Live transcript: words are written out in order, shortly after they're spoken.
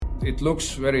It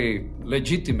looks very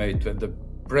legitimate when the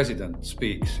president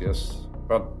speaks, yes.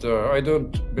 But I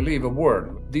don't believe a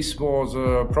word. This was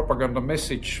a propaganda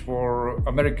message for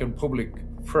American public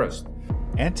first.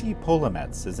 Anti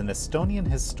Poolamets is an Estonian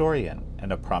historian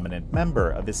and a prominent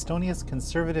member of Estonia's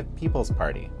Conservative People's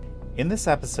Party. In this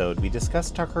episode, we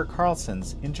discuss Tucker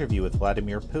Carlson's interview with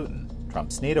Vladimir Putin,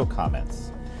 Trump's NATO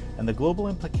comments, and the global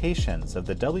implications of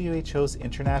the WHO's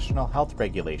international health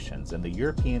regulations and the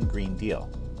European Green Deal.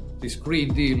 This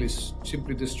Green Deal is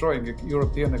simply destroying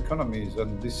European economies,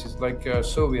 and this is like a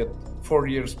Soviet 4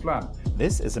 years plan.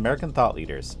 This is American Thought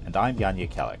Leaders, and I'm Jan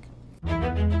Jekielek.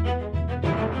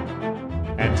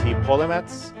 Anti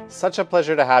Poolamets, such a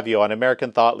pleasure to have you on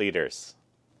American Thought Leaders.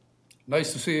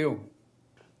 Nice to see you.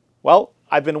 Well,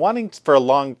 I've been wanting for a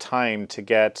long time to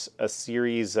get a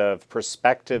series of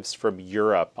perspectives from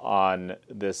Europe on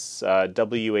this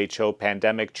WHO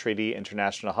pandemic treaty,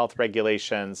 international health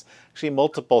regulations, actually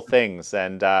multiple things.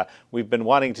 And we've been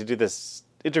wanting to do this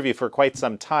interview for quite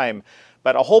some time.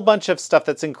 But a whole bunch of stuff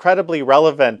that's incredibly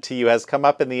relevant to you has come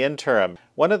up in the interim.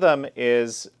 One of them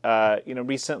is,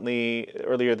 recently,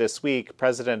 earlier this week,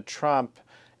 President Trump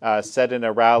said in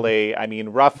a rally,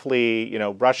 roughly,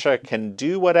 Russia can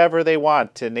do whatever they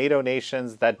want to NATO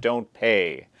nations that don't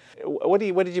pay. What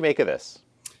did you make of this?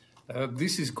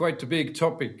 This is quite a big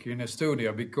topic in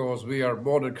Estonia because we are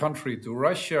border country to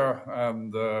Russia,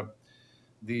 and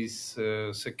this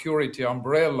security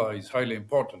umbrella is highly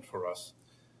important for us.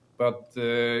 But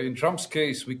in Trump's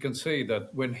case, we can say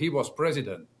that when he was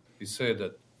president, he said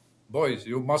that, boys,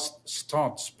 you must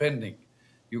start spending.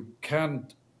 You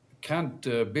can't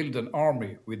build an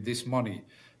army with this money.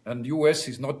 And US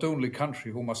is not the only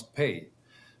country who must pay.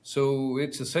 So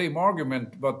it's the same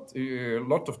argument, but a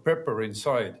lot of pepper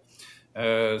inside.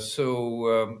 I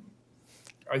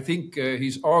think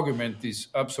his argument is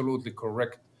absolutely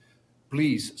correct.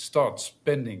 Please start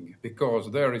spending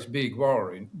because there is big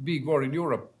war in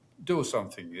Europe. Do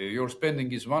something. Your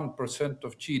spending is 1%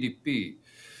 of GDP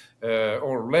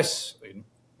or less in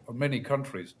many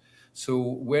countries. So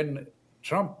when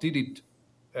Trump did it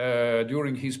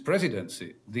during his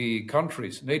presidency, the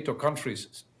countries, NATO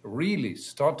countries, really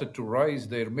started to raise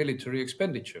their military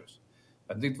expenditures.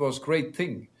 And it was a great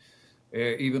thing.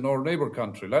 Even our neighbor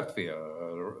country, Latvia,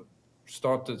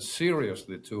 started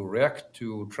seriously to react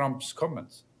to Trump's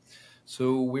comments.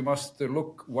 So we must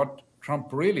look what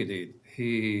Trump really did.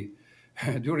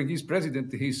 During his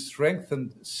presidency, he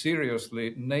strengthened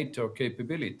seriously NATO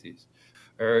capabilities.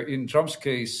 In Trump's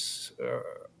case,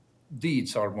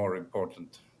 deeds are more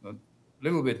important. A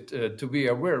little bit to be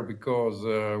aware because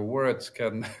words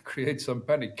can create some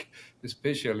panic,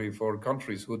 especially for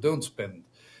countries who don't spend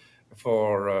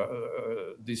for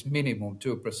this minimum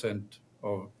 2%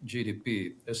 of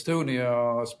GDP.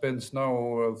 Estonia spends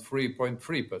now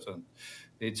 3.3%.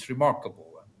 It's remarkable.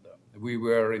 And we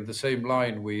were in the same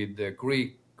line with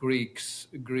Greece,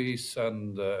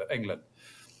 and England.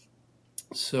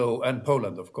 And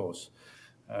Poland, of course.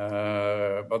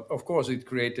 But of course, it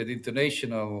created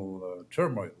international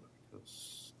turmoil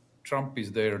because Trump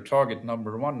is their target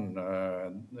number one.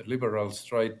 The liberals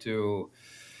tried to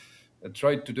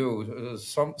do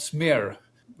some smear,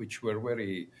 which were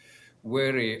very,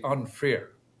 very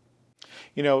unfair.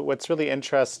 What's really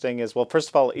interesting is, well, first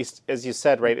of all, as you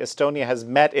said, right, Estonia has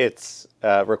met its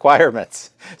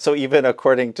requirements. So even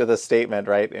according to the statement,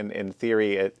 right, in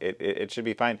theory, it should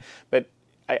be fine. But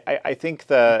I think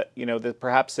that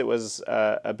perhaps it was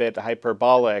a bit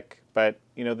hyperbolic, but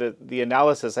the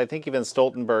analysis, I think even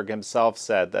Stoltenberg himself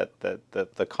said that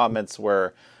the comments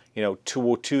were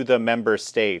to the member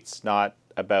states, not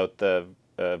about the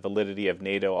validity of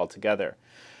NATO altogether.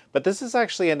 But this is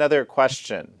actually another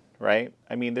question, right?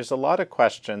 There's a lot of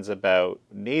questions about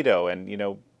NATO, and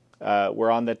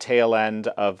we're on the tail end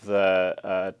of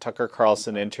the Tucker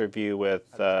Carlson interview with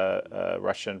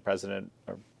Russian President,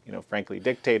 or frankly,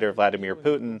 dictator Vladimir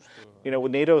Putin.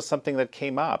 NATO is something that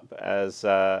came up as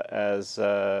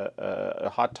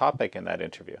a hot topic in that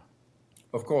interview.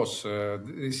 Of course,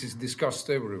 this is discussed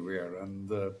everywhere, and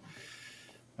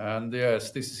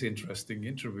yes, this is interesting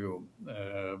interview.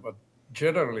 But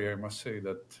generally, I must say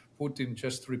that Putin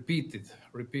just repeated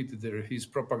his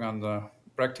propaganda,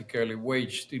 practically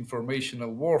waged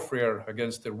informational warfare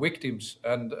against their victims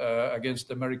and against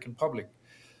the American public.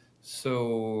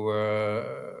 So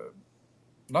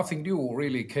nothing new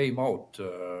really came out.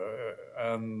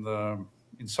 And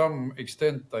in some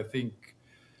extent, I think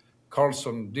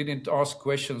Carlson didn't ask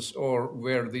questions, or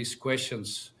were these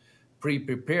questions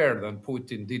pre-prepared and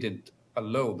Putin didn't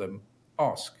allow them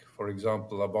ask. For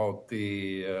example, about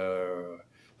the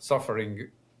suffering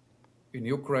in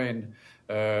Ukraine,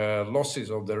 losses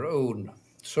of their own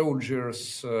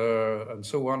soldiers, and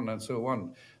so on and so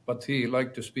on. But he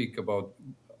liked to speak about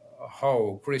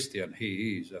how Christian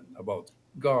he is and about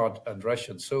God and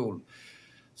Russian soul.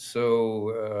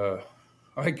 So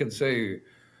I can say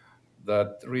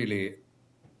that really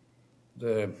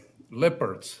the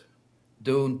leopards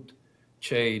don't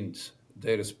change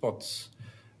their spots.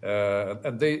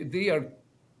 And they are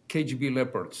KGB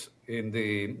leopards in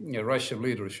the Russian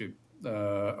leadership.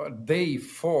 They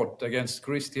fought against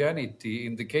Christianity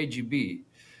in the KGB.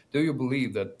 Do you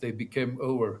believe that they became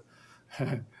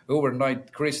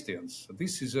overnight Christians?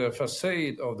 This is a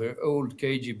facade of the old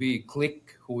KGB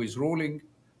clique who is ruling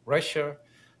Russia.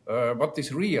 What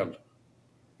is real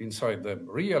inside them?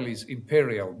 Real is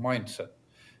imperial mindset,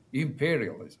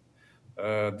 imperialism.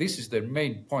 This is their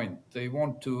main point. They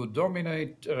want to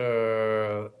dominate.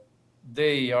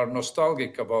 They are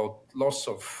nostalgic about loss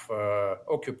of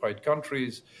occupied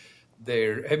countries,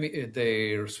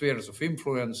 their spheres of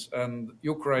influence, and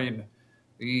Ukraine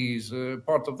is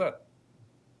part of that.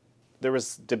 There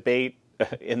was debate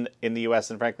in the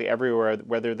U.S. and frankly everywhere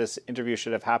whether this interview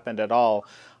should have happened at all.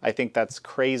 I think that's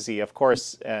crazy. Of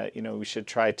course, we should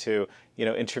try to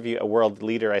interview a world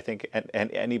leader. I think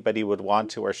and anybody would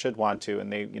want to or should want to,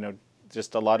 and they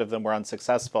just a lot of them were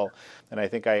unsuccessful. And I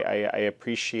think I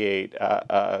appreciate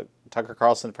Tucker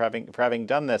Carlson for having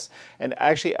done this. And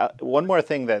actually, one more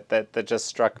thing that just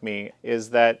struck me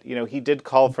is that he did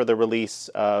call for the release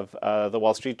of the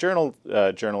Wall Street Journal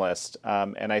journalist,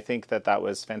 and I think that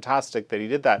was fantastic that he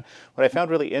did that. What I found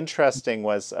really interesting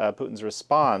was Putin's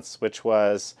response, which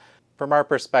was, from our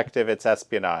perspective, it's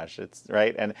espionage. It's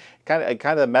right, and kind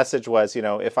of the message was,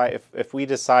 if we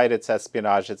decide it's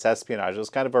espionage, it's espionage. It was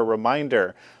kind of a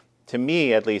reminder, to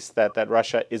me at least, that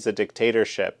Russia is a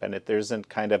dictatorship, and there isn't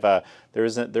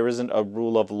a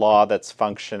rule of law that's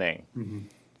functioning. Mm-hmm.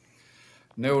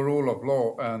 No rule of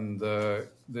law, and the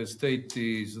state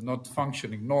is not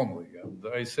functioning normally. And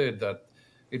I said that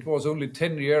it was only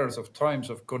 10 years of times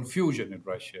of confusion in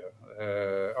Russia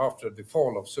after the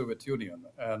fall of Soviet Union.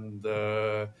 And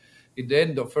in the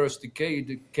end of first decade,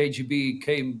 the KGB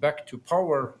came back to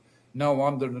power, now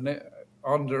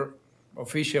under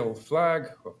official flag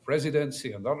of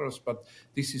presidency and others. But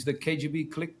this is the KGB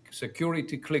clique,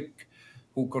 security clique,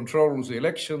 who controls the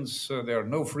elections. There are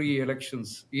no free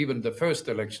elections. Even the first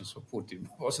elections of Putin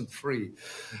wasn't free.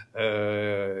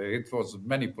 It was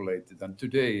manipulated. And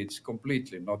today it's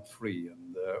completely not free.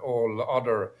 And all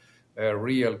other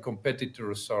real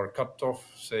competitors are cut off,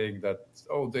 saying that,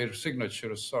 their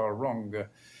signatures are wrong,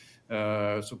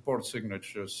 support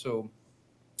signatures. So,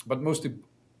 but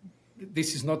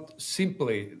this is not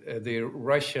simply the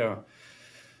Russia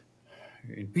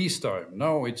in peacetime.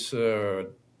 Now it's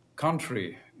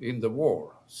country in the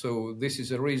war. So this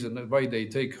is a reason why they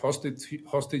take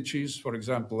hostages, for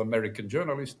example, American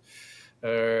journalists.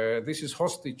 This is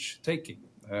hostage taking.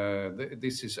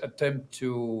 This is attempt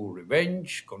to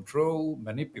revenge, control,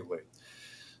 manipulate.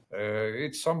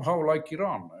 It's somehow like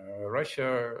Iran.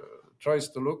 Russia tries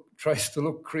to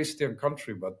look Christian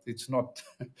country, but it's not.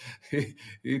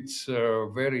 It's a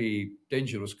very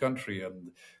dangerous country,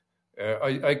 and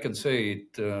I can say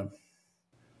it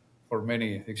for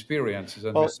many experiences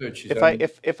and researches.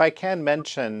 If I can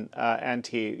mention,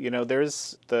 Antti,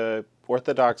 there's the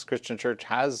Orthodox Christian Church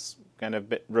has kind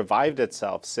of revived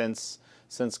itself since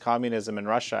communism in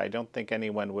Russia. I don't think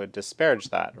anyone would disparage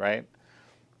that, right?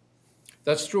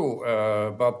 That's true,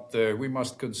 but we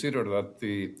must consider that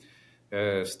the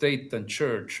state and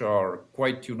church are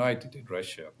quite united in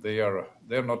Russia.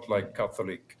 They're not like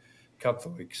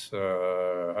Catholics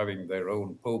having their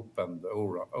own pope and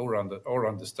our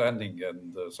understanding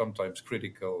and sometimes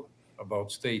critical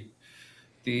about state.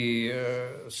 The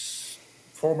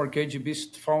former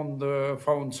KGBists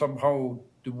found somehow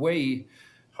the way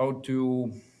how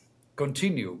to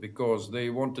continue, because they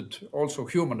wanted also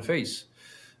human face.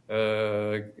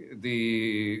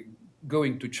 The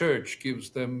going to church gives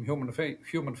them human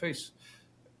face.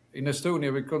 In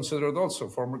Estonia, we considered also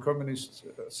former communists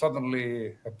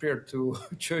suddenly appeared to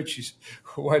churches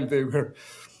while they were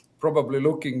probably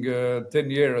looking 10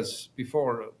 years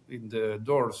before in the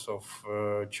doors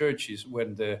of churches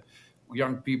when the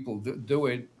young people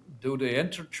do they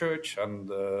enter church,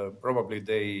 and probably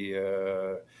they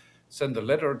send a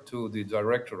letter to the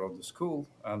director of the school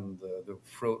and they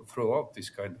throw out this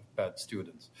kind of bad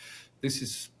students. This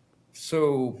is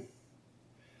so,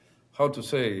 how to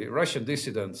say, Russian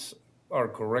dissidents are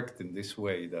correct in this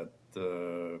way that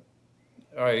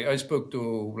I spoke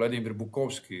to Vladimir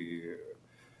Bukovsky,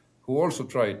 who also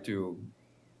tried to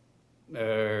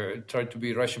tried to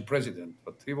be Russian president,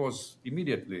 but he was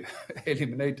immediately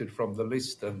eliminated from the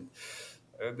list. And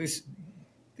this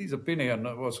opinion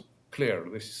was clear.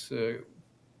 This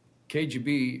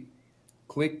KGB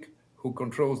clique who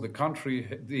controls the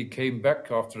country, they came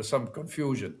back after some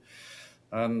confusion,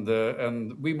 and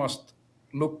we must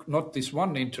look not this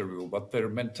one interview, but their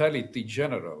mentality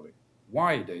generally,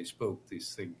 why they spoke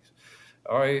these things.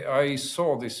 I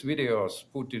saw these videos,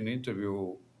 Putin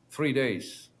interview, 3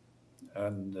 days,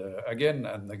 and again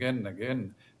and again and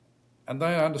again, and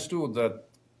I understood that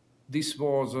this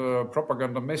was a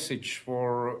propaganda message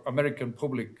for American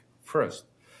public first,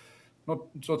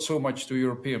 not so much to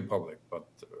European public, but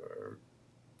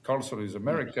Carlson is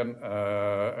American.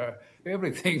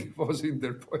 Everything was in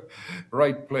the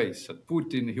right place. And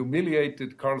Putin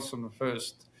humiliated Carlson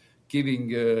first,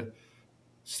 giving a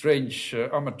strange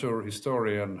amateur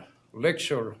historian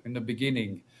lecture in the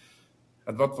beginning,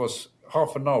 and that was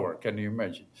half an hour. Can you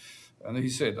imagine? And he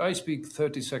said, "I speak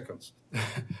 30 seconds,"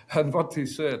 and what he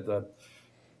said that,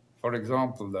 for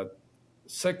example, that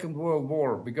Second World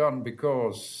War began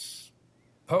because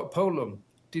Poland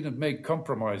didn't make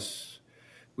compromise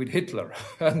with Hitler,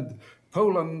 and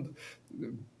Poland,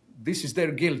 this is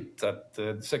their guilt that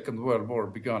the Second World War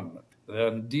began.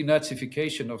 And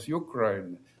denazification of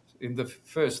Ukraine, in the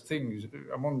first things,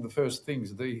 among the first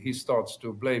things, he starts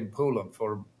to blame Poland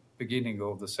for beginning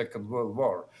of the Second World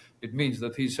War. It means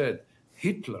that he said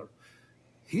Hitler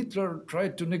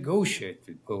tried to negotiate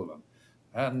with Poland,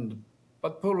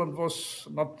 but Poland was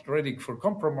not ready for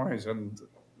compromise, and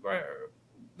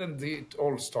then it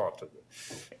all started.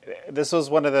 This was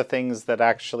one of the things that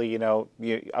actually,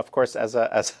 of course, as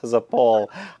a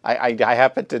Pole, I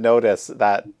happened to notice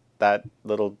that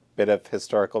little bit of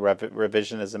historical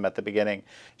revisionism at the beginning.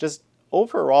 Just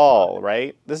overall,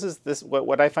 right?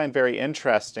 What I find very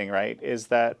interesting, right, is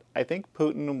that I think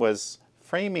Putin was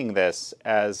framing this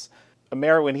as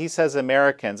when he says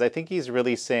Americans, I think he's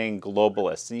really saying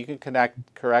globalists, and you can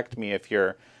correct me if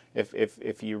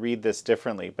you read this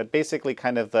differently, but basically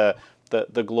kind of the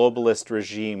globalist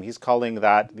regime. He's calling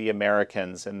that the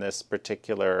Americans in this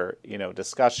particular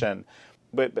discussion,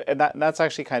 and that's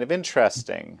actually kind of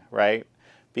interesting, right?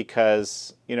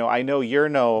 Because I know you're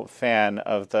no fan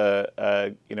of the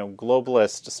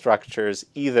globalist structures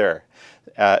either.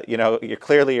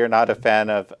 You're not a fan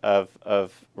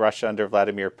of Russia under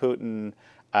Vladimir Putin,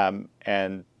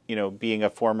 and being a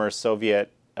former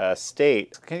Soviet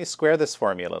state. Can you square this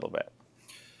for me a little bit?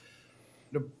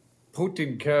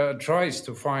 Putin tries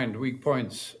to find weak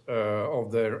points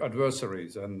of their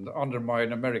adversaries and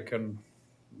undermine American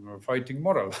fighting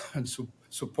moral and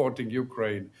supporting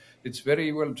Ukraine. It's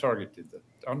very well targeted.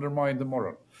 Undermine the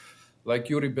moral. Like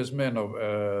Yuri Bezmenov,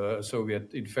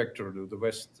 Soviet infector to the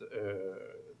West,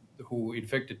 who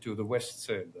infected to the West,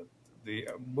 said that the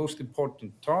most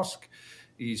important task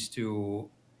is to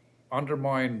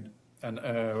undermine an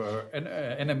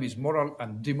enemy's moral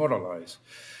and demoralize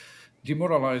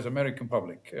American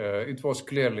public. It was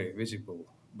clearly visible.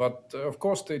 But of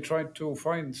course, they tried to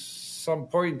find some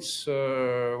points.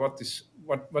 What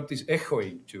is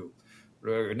echoing to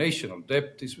national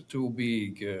debt is too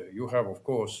big. You have, of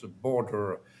course,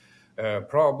 border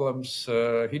problems.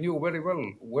 He knew very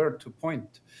well where to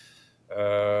point.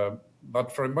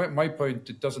 But from my point,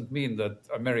 it doesn't mean that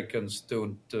Americans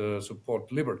don't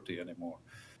support liberty anymore.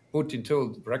 Putin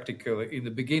told practically in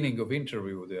the beginning of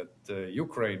interview that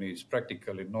Ukraine is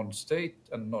practically non-state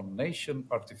and non-nation,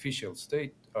 artificial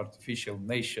state, artificial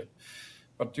nation.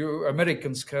 But you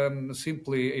Americans can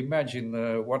simply imagine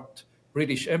what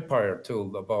British Empire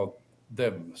told about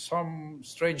them. Some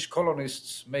strange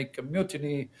colonists make a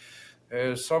mutiny,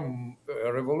 some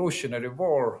revolutionary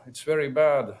war. It's very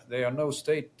bad. They are no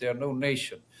state, they are no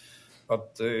nation.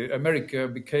 But America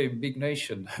became big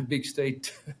nation, big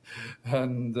state.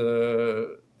 And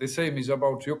the same is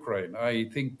about Ukraine. I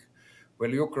think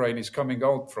when Ukraine is coming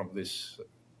out from this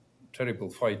terrible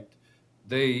fight,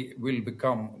 they will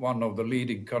become one of the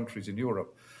leading countries in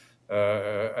Europe.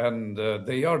 And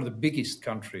they are the biggest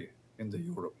country in the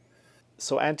Europe.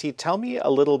 So, Antti, tell me a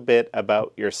little bit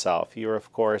about yourself. You're,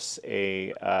 of course,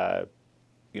 a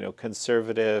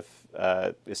conservative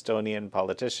Estonian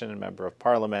politician and member of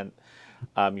parliament.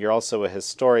 You're also a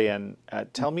historian.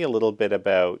 Tell me a little bit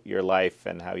about your life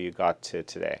and how you got to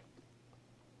today.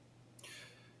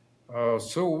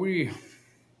 So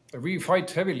we fight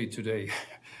heavily today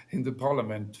in the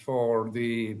parliament for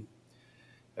the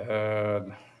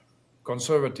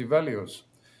conservative values.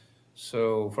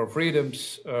 So for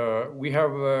freedoms, we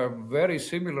have a very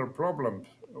similar problem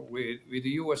with the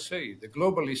USA. The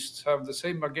globalists have the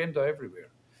same agenda everywhere.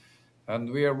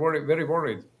 And we are very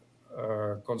worried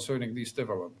concerning these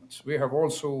developments. We have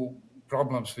also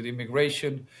problems with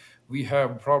immigration. We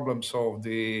have problems of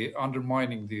the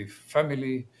undermining the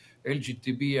family.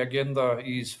 LGBT agenda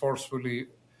is forcefully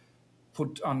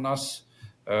put on us.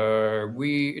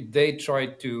 They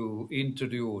tried to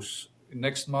introduce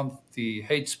next month the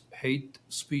hate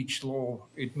speech law.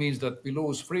 It means that we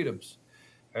lose freedoms.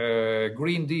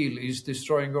 Green Deal is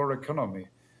destroying our economy.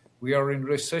 We are in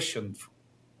recession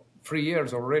 3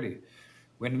 years already.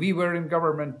 When we were in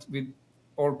government with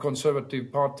our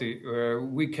conservative party,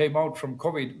 we came out from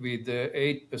COVID with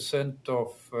 8%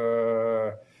 of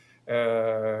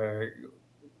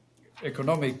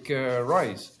economic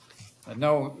rise. And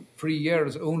now 3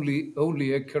 years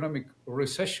only economic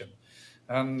recession.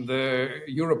 And the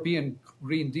European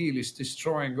Green Deal is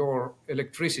destroying our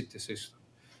electricity system.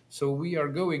 So we are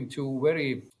going to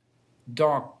very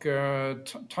dark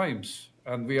times,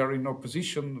 and we are in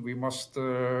opposition. We must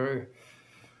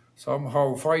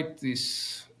somehow fight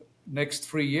this next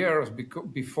 3 years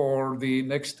before the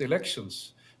next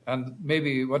elections. And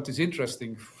maybe what is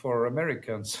interesting for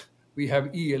Americans, we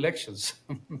have e-elections.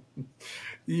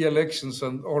 E-elections,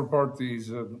 and all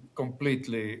parties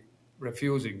completely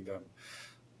refusing them.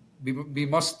 We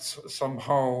must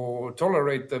somehow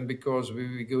tolerate them because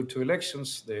we go to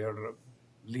elections, they are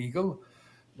legal,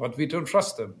 but we don't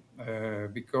trust them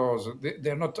because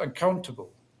they're not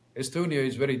accountable. Estonia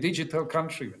is a very digital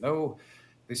country. We know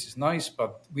this is nice,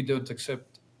 but we don't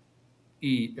accept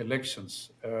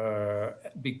e-elections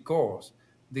because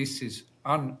this is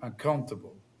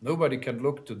unaccountable. Nobody can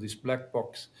look to this black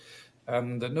box.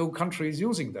 And no country is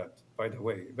using that, by the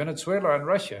way. Venezuela and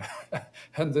Russia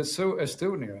and so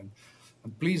Estonia.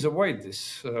 And please avoid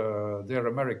this, dear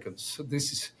Americans.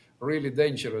 This is really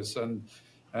dangerous. And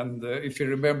if you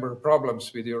remember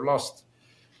problems with your last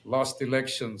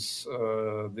elections,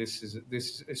 this is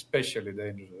especially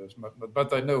dangerous.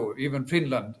 But I know even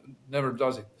Finland never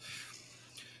does it.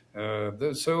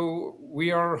 So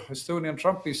we are Estonian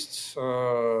Trumpists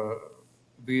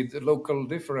with local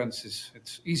differences.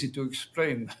 It's easy to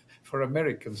explain for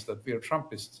Americans that we are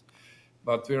Trumpists,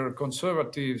 but we are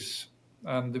conservatives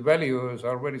and the values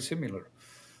are very similar.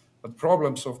 But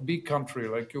problems of big country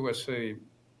like USA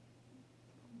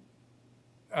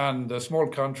and a small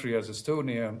country as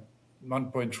Estonia,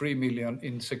 1.3 million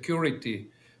in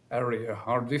security area,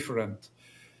 are different.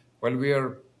 While we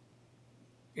are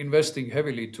investing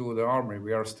heavily to the army,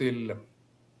 we are still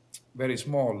very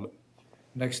small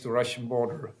next to Russian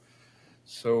border.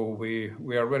 So we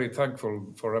are very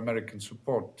thankful for American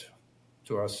support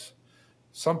to us.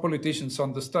 Some politicians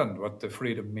understand what the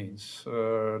freedom means.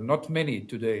 Not many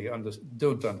today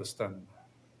don't understand.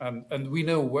 And we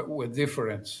know what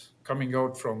difference coming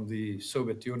out from the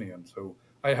Soviet Union. So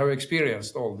I have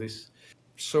experienced all this.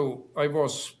 So I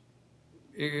was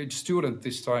a student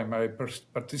this time. I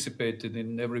participated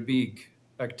in every big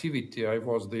activity. I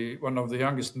was one of the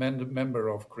youngest member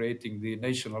of creating the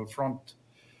National Front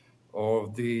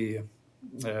of the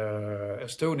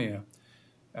Estonia,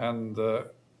 and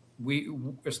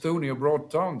Estonia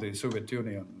brought down the Soviet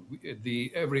Union.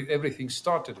 Everything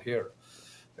started here.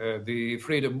 The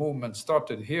freedom movement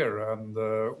started here, and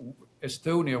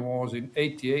Estonia was in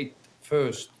 '88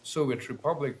 first Soviet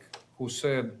republic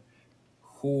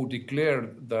who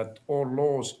declared that all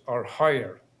laws are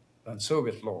higher than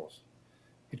Soviet laws.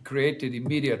 It created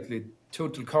immediately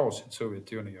total chaos in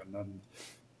Soviet Union, and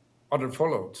others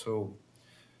followed.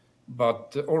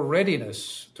 But our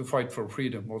readiness to fight for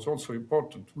freedom was also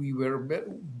important. We were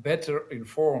better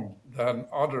informed than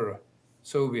other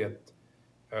Soviet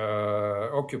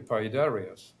occupied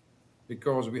areas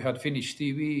because we had Finnish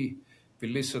TV, we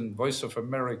listened Voice of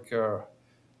America,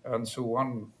 and so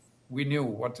on. We knew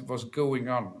what was going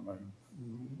on.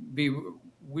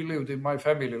 We lived in my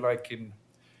family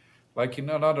like in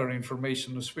another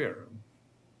information sphere.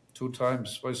 2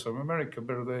 times Voice of America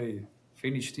per day,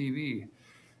 Finnish TV.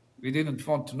 We didn't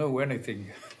want to know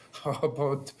anything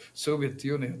about Soviet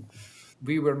Union.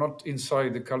 We were not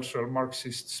inside the cultural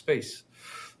Marxist space.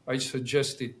 I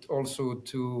suggested also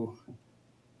to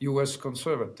US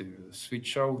conservatives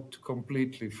switch out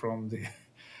completely from the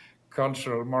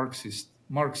cultural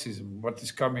Marxism, what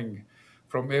is coming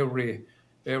from every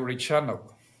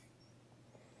channel.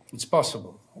 It's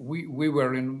possible. We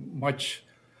were in much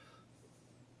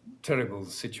terrible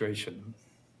situation.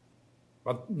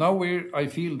 But now I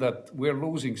feel that we're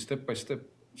losing step by step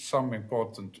some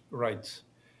important rights,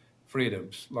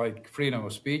 freedoms, like freedom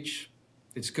of speech.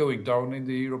 It's going down in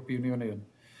the European Union.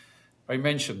 I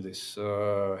mentioned this,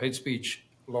 hate speech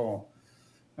law,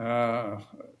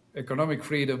 economic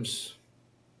freedoms,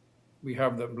 We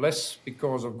have them less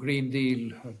because of Green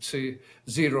Deal,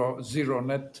 zero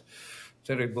net,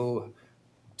 terrible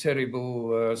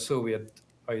Soviet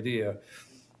idea.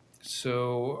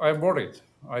 So I'm worried.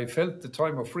 I felt the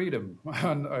time of freedom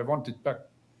and I want it back.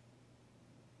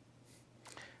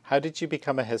 How did you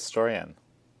become a historian?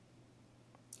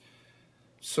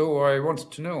 So I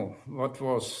wanted to know what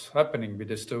was happening with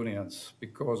Estonians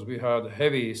because we had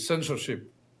heavy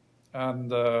censorship, and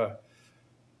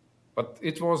but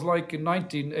it was like in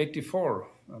 1984,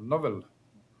 a novel.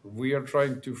 We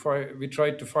tried to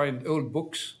find old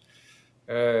books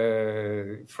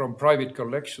from private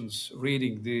collections,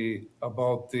 reading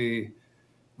about the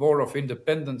War of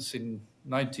Independence in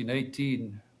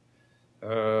 1918,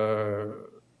 uh,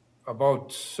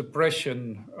 about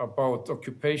suppression, about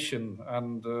occupation,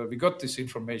 and we got this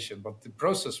information. But the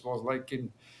process was like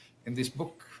in this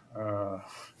book,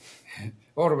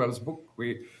 Orwell's book.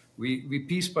 We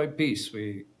piece by piece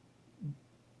we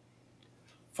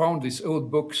found these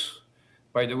old books.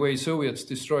 By the way, Soviets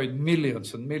destroyed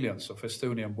millions and millions of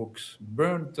Estonian books,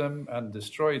 burned them and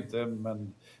destroyed them,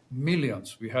 and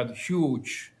millions. We had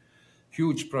huge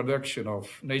production of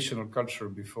national culture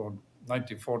before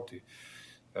 1940.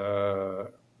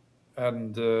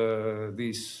 And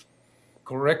these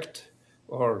correct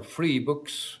or free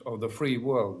books of the free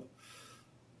world,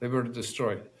 they were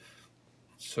destroyed.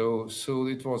 So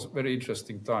it was a very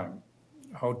interesting time,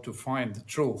 how to find the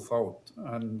truth out.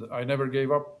 And I never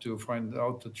gave up to find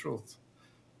out the truth.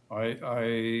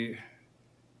 I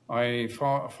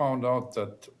found out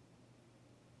that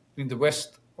in the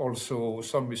West also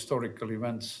some historical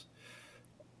events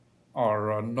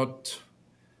are not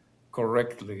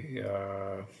correctly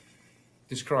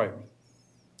described.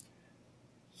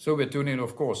 Soviet Union,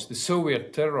 of course, the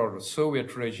Soviet terror,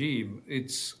 Soviet regime,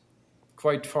 it's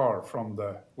quite far from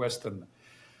the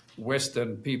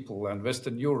Western people and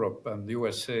Western Europe and the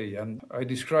USA. And I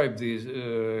described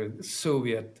the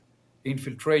Soviet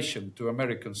infiltration to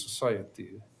American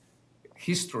society.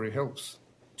 History helps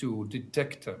to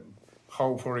detect them.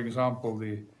 How, for example,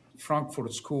 the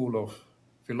Frankfurt School of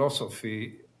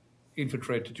Philosophy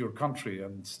infiltrated your country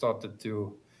and started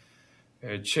to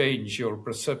change your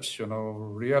perception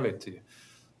of reality.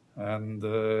 And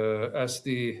as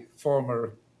the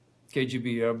former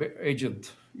KGB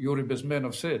agent Yuri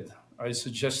Bezmenov said, I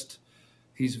suggest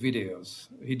his videos.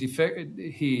 He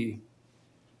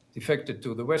defected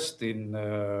to the West in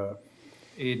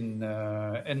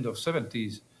end of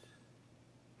 70s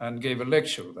and gave a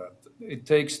lecture that it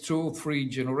takes 2-3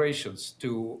 generations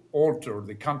to alter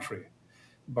the country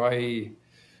by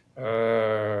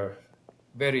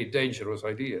very dangerous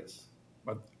ideas.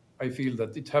 But I feel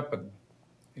that it happened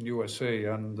in USA,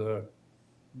 and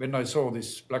when I saw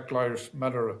this Black Lives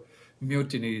Matter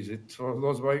mutinies, it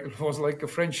was like a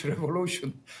French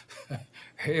Revolution.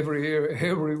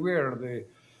 Everywhere they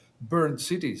burned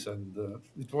cities, and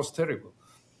it was terrible.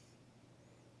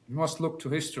 We must look to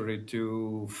history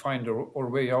to find our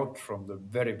way out from the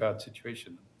very bad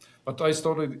situation. But I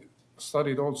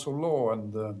studied also law,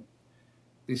 and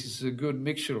this is a good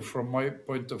mixture from my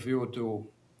point of view to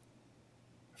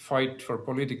fight for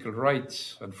political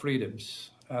rights and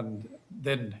freedoms, and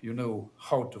then you know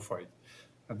how to fight.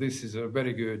 And this is a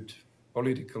very good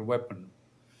political weapon.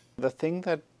 The thing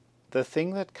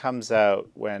that comes out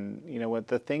when,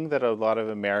 the thing that a lot of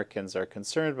Americans are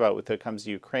concerned about when it comes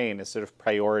to Ukraine is sort of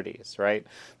priorities, right?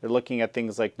 They're looking at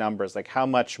things like numbers, like how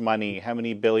much money, how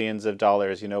many billions of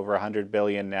dollars, over 100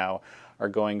 billion now are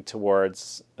going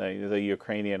towards the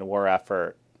Ukrainian war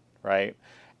effort, right?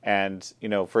 And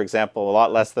for example, a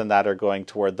lot less than that are going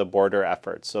toward the border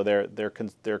effort. So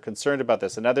they're concerned about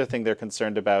this. Another thing they're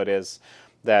concerned about is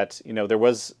that there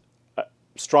was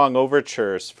strong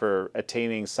overtures for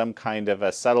attaining some kind of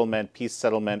a peace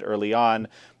settlement early on,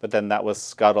 but then that was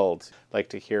scuttled. I'd like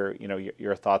to hear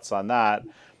your thoughts on that.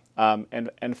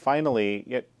 And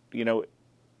finally,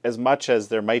 as much as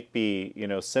there might be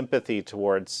sympathy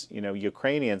towards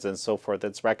Ukrainians and so forth,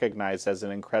 it's recognized as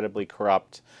an incredibly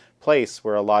corrupt place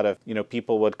where a lot of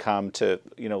people would come to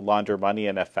launder money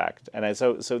in effect. And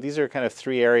so these are kind of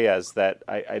three areas that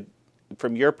I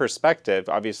from your perspective,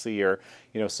 obviously you're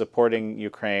supporting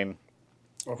Ukraine.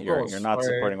 You're not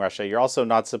supporting Russia. You're also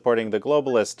not supporting the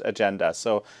globalist agenda.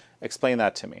 So explain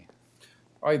that to me.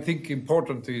 I think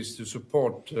important is to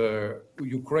support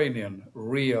Ukrainian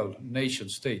real nation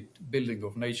state, building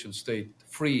of nation state,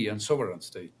 free and sovereign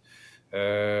state.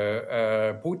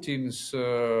 Putin's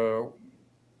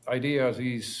ideas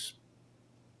is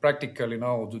practically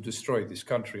now to destroy this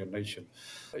country and nation.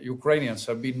 Ukrainians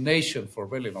have been nation for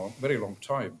very long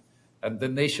time. And the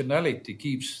nationality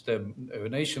keeps them,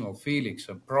 national feelings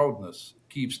and proudness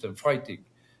keeps them fighting,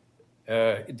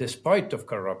 despite of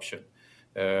corruption.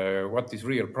 What is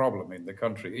real problem in the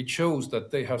country? It shows that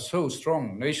they have so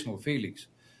strong national feelings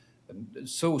and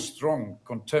so strong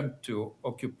contempt to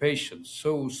occupation,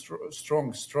 so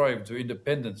strong strive to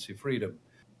independence, freedom.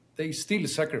 They still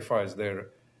sacrifice their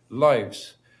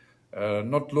lives,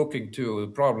 not looking to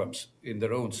the problems in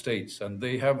their own states, and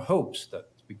they have hopes that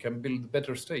we can build a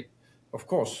better state. Of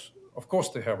course,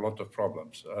 they have a lot of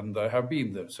problems, and I have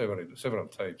been there several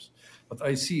times. But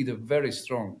I see the very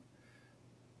strong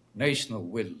national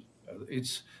will.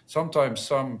 It's sometimes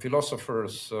some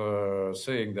philosophers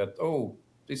saying that, oh,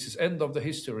 this is end of the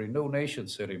history, no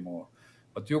nations anymore.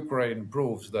 But Ukraine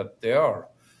proves that they are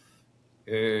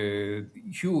a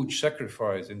huge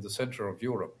sacrifice in the center of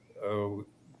Europe.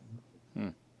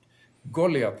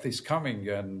 Goliath is coming,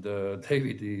 and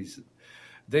David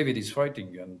is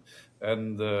fighting,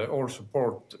 and our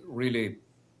support really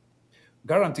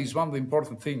guarantees one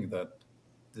important thing, that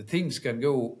the things can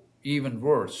go even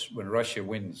worse when Russia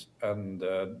wins, and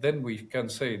then we can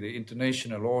say the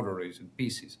international order is in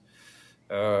pieces.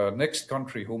 Next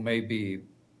country who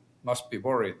must be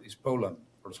worried is Poland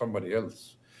or somebody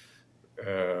else.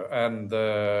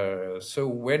 So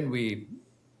when we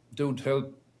don't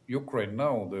help Ukraine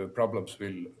now, the problems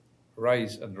will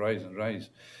rise and rise and rise.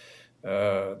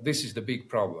 This is the big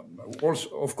problem. Also,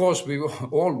 of course, we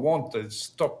all want to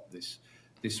stop this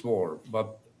war,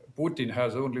 but Putin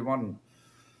has only one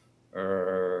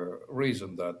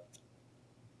reason, that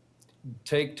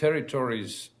take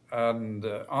territories and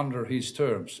under his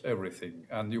terms everything,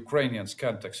 and Ukrainians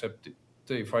can't accept it.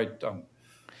 They fight down.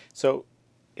 So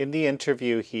in the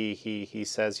interview, he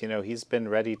says, he's been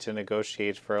ready to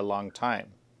negotiate for a long time.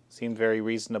 Seemed very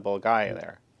reasonable guy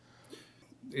there.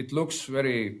 It looks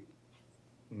very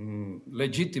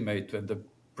legitimate when the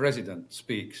president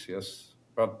speaks, yes.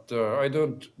 But I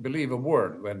don't believe a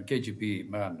word when KGB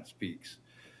man speaks.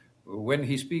 When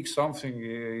he speaks something,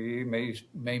 he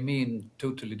may mean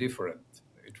totally different.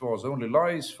 It was only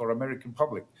lies for American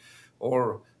public,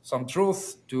 or some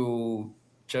truth to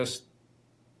just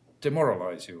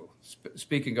demoralize you.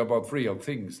 Speaking about real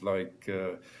things like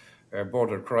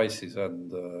border crisis,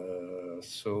 and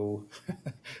so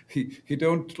he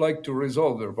don't like to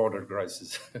resolve their border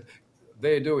crisis.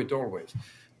 They do it always.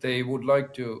 They would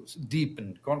like to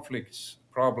deepen conflicts,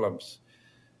 problems.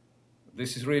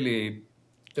 This is really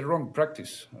the wrong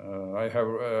practice.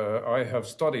 I have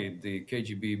studied the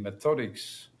KGB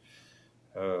methodics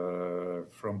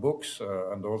from books,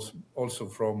 and also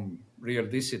from real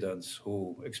dissidents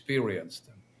who experienced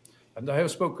them. And I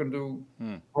have spoken to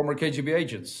former KGB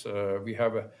agents. We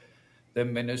have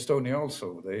them in Estonia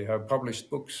also. They have published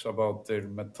books about their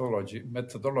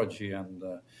methodology, and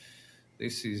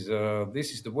this is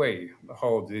the way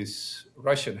how this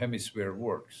Russian hemisphere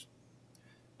works.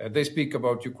 They speak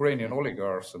about Ukrainian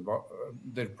oligarchs and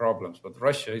their problems, but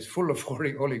Russia is full of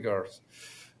oligarchs.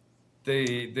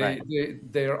 They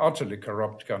are utterly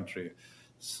corrupt country.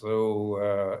 So,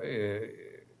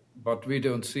 but we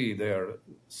don't see there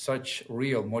such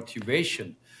real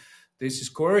motivation. This is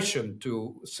coercion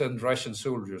to send Russian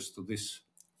soldiers to this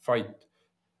fight,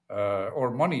 or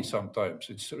money sometimes.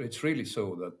 It's really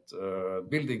so that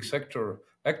building sector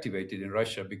activated in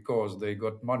Russia because they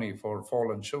got money for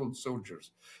fallen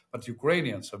soldiers. But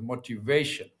Ukrainians have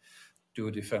motivation to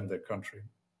defend their country.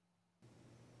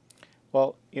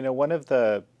 Well, one of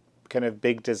the kind of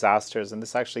big disasters, and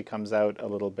this actually comes out a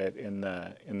little bit in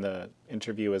the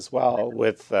interview as well,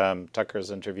 with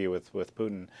Tucker's interview with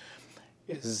Putin,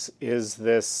 is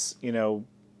this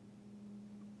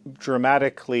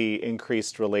dramatically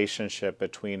increased relationship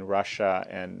between Russia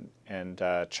and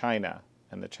China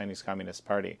and the Chinese Communist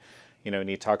Party. And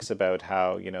he talks about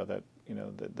how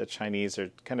the Chinese are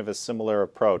kind of a similar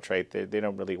approach, right? They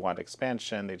don't really want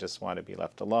expansion; they just want to be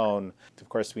left alone. Of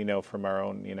course, we know from our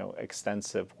own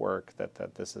extensive work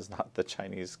that this is not the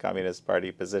Chinese Communist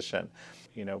Party position.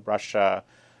 Russia,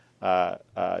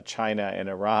 China, and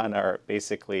Iran are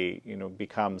basically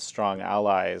become strong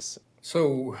allies.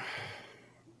 So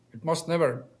it must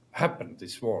never happen,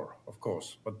 this war, of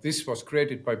course. But this was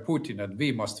created by Putin, and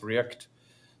we must react.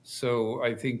 So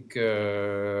I think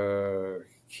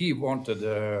he wanted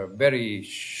a very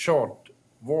short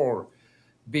war,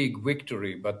 big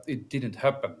victory, but it didn't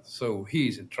happen. So he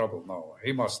is in trouble now.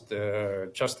 He must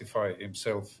justify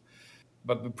himself.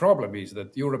 But the problem is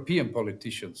that European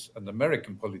politicians and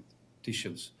American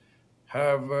politicians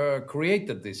have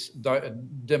created these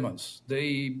demons.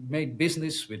 They made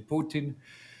business with Putin.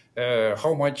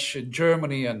 How much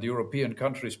Germany and European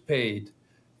countries paid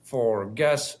for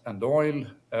gas and oil.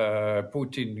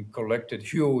 Putin collected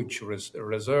huge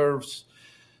reserves.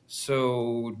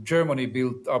 So Germany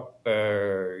built up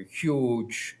a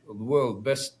huge, world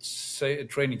best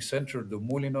training center, the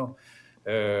Mulino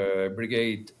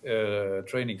Brigade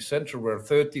Training Center, where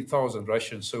 30,000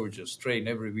 Russian soldiers train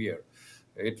every year.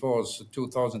 It was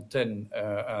 2010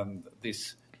 and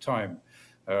this time.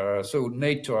 So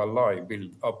NATO ally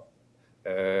built up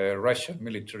Russian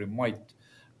military might.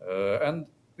 And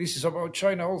this is about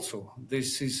China also.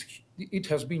 It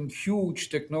has been huge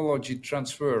technology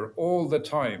transfer all the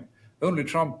time. Only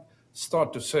Trump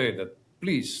start to say that,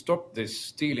 please stop this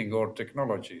stealing our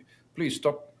technology. Please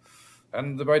stop.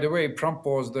 And by the way, Trump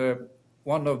was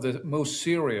one of the most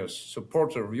serious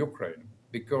supporter of Ukraine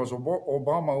because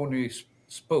Obama only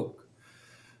spoke.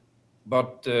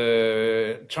 But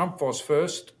Trump was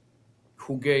first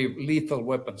who gave lethal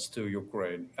weapons to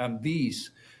Ukraine. And these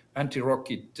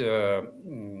anti-rocket,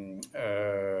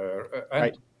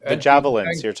 Right. The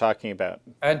javelins you're talking about.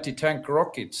 anti-tank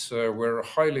rockets were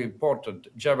highly important.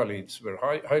 Javelins were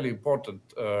highly important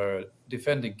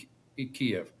defending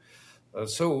Kiev.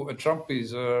 So Trump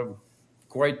is a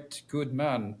quite good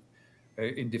man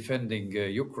in defending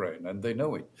Ukraine, and they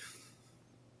know it.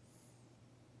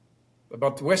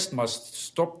 But West must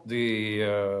stop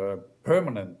the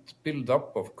permanent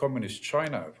build-up of communist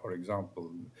China, for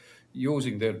example,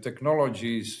 using their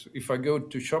technologies. If I go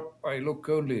to shop, I look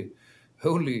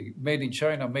only made in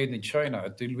China, made in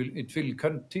China. It will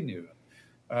continue.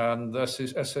 And as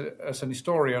an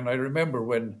historian, I remember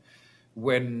when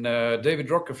David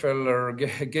Rockefeller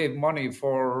gave money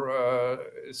for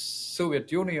Soviet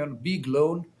Union, big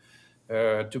loan,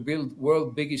 to build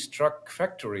world biggest truck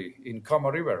factory in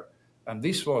Kama River. And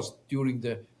this was during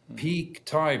the peak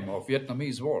time of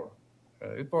Vietnamese war.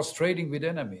 It was trading with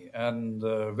enemy and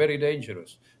very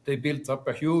dangerous. They built up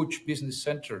a huge business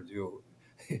center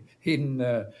in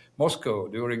Moscow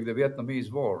during the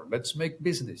Vietnamese war. Let's make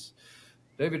business.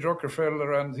 David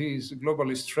Rockefeller and his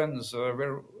globalist friends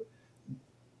were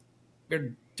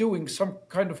doing some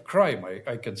kind of crime,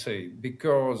 I can say,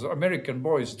 because American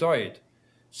boys died.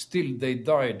 Still, they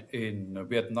died in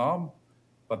Vietnam.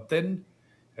 But then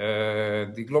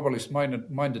the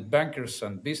globalist-minded bankers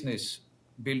and business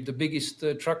built the biggest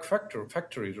truck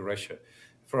factory in Russia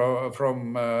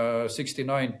from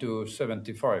 69 to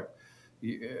 75.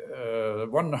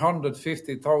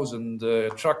 150,000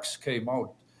 trucks came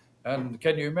out. And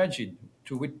can you imagine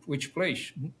to which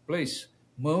place?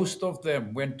 Most of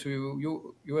them went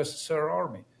to USSR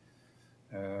army.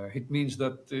 It means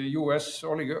that the US,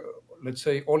 let's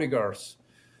say, oligarchs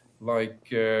like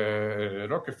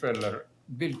Rockefeller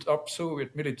built up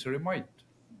Soviet military might.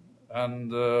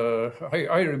 And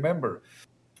I remember,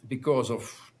 because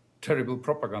of terrible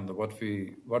propaganda, what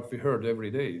we heard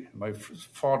every day. My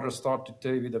father started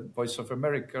day with the Voice of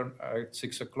America at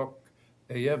 6 o'clock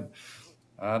a.m.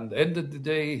 and ended the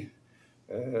day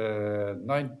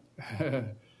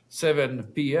 7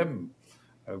 p.m.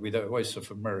 With the Voice of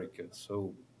America.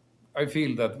 So I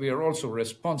feel that we are also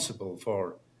responsible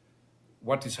for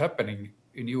what is happening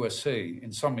in USA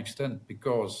in some extent,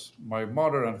 because my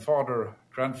mother and father,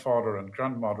 grandfather and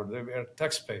grandmother, they were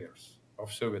taxpayers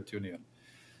of Soviet Union.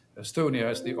 Estonia,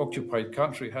 as the occupied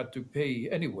country, had to pay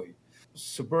anyway.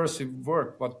 Subversive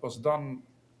work, what was done,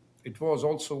 it was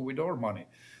also with our money.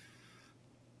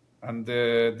 And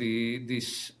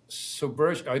this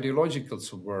ideological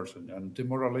subversion and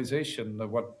demoralization,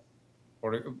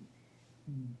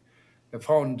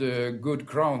 found good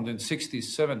ground in 60s,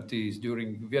 70s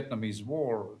during Vietnamese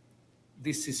War,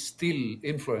 this is still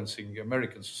influencing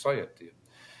American society.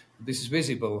 This is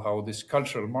visible how this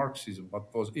cultural Marxism,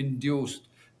 what was induced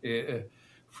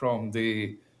from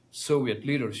the Soviet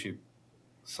leadership,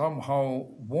 somehow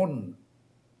won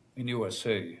in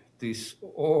USA. This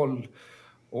all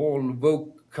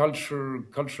woke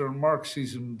cultural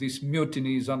Marxism, these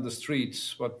mutinies on the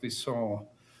streets, what we saw,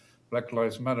 Black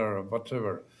Lives Matter,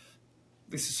 whatever.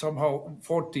 This is somehow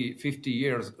 40, 50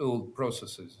 years old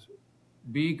processes.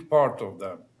 Big part of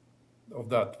that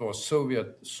was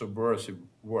Soviet subversive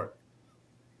work.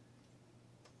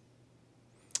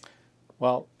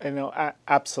 Well,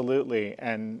 absolutely.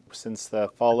 And since the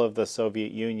fall of the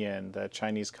Soviet Union, the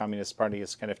Chinese Communist Party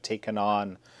has kind of taken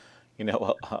on,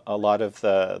 a lot of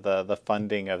the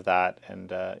funding of that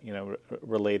and,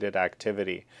 related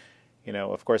activity.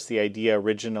 Of course, the idea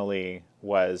originally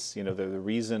was, the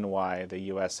reason why the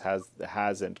U.S.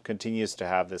 has and continues to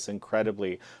have this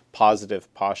incredibly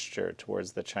positive posture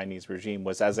towards the Chinese regime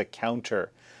was as a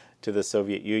counter to the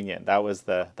Soviet Union. That was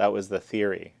the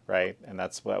theory, right? And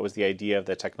that was the idea of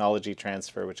the technology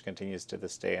transfer, which continues to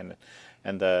this day,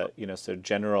 and the so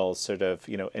general sort of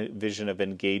vision of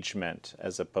engagement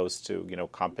as opposed to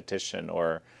competition,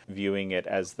 or viewing it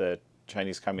as the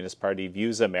Chinese Communist Party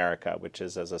views America, which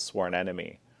is as a sworn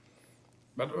enemy.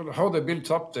 But how they built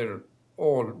up their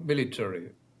all military,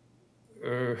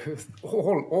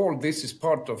 all this is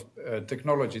part of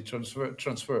technology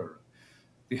transfer.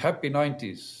 The happy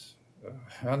 90s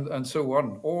and so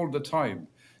on, all the time,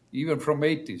 even from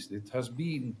 80s, it has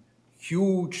been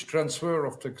huge transfer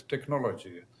of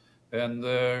technology. And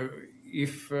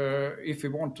if we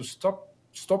want to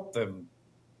stop them,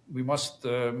 we must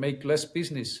make less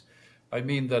business. I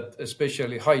mean that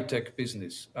especially high-tech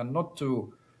business, and not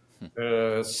to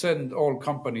send all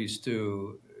companies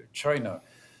to China,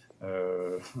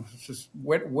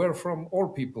 where from all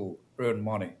people earn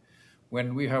money,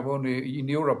 when we have only in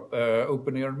Europe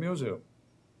open-air museum.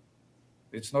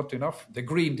 It's not enough. The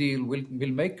Green Deal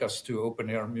will make us to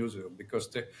open-air museum, because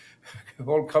the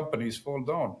all companies fall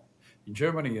down. In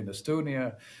Germany and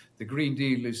Estonia, the Green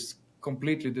Deal is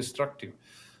completely destructive.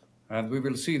 And we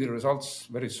will see the results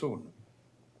very soon.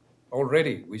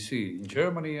 Already we see in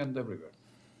Germany and everywhere.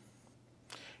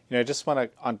 I just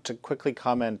want to quickly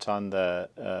comment on the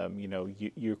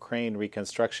Ukraine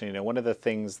reconstruction. One of the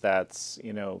things that's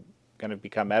going to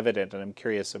become evident, and I'm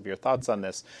curious of your thoughts on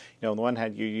this. On the one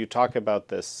hand, you talk about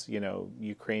this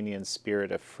Ukrainian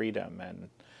spirit of freedom, and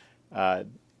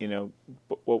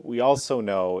what we also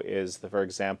know is that, for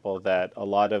example, that a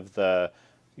lot of the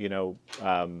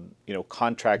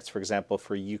contracts, for example,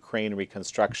 for Ukraine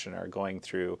reconstruction are going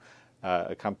through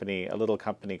a little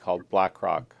company called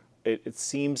BlackRock. It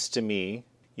seems to me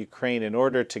Ukraine, in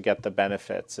order to get the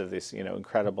benefits of this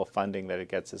incredible funding that it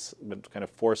gets, is kind of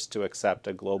forced to accept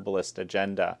a globalist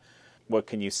agenda. What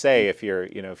can you say if you're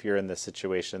in the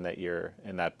situation that you're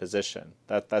in that position?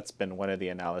 That's been one of the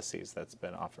analyses that's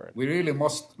been offered. We really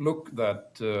must look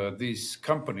that these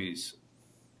companies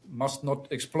must not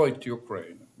exploit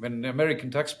Ukraine. When the American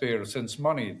taxpayer sends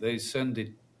money, they send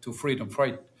it to freedom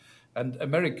fight. And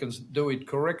Americans do it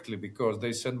correctly because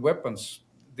they send weapons.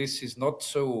 This is not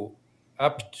so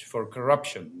apt for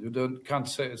corruption. You can't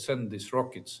send these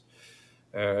rockets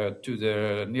to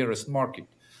the nearest market.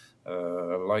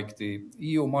 Like the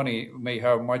EU money may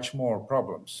have much more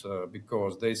problems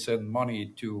because they send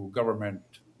money to government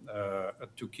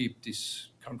to keep this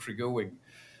country going.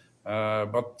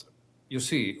 But you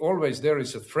see, always there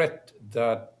is a threat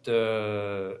that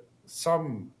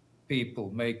some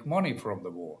people make money from the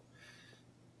war.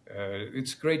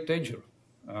 It's great danger.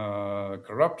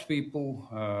 Corrupt people,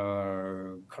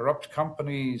 corrupt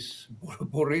companies,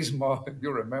 Burisma.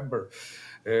 You remember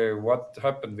what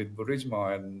happened with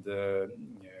Burisma and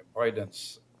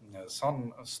Biden's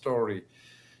son story.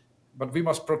 But we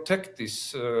must protect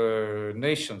these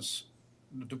nations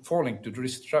falling to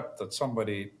this trap that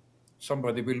somebody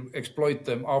will exploit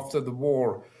them after the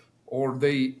war, or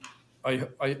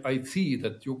I see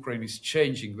that Ukraine is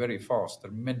changing very fast.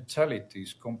 Their mentality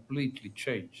is completely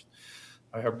changed.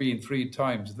 I have been 3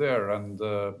 times there and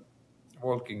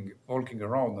walking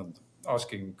around and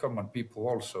asking common people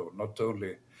also, not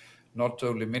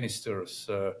only ministers.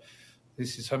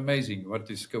 This is amazing what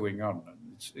is going on.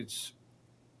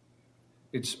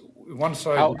 It's one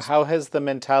side. How has the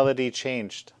mentality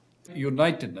changed?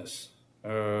 Unitedness.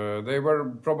 They were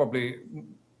probably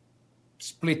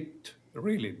split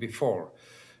really before.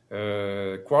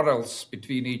 Quarrels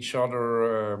between each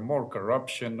other, more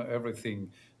corruption, everything.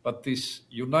 But this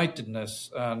unitedness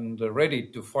and ready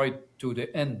to fight to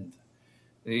the end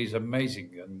is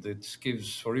amazing. And it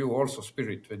gives for you also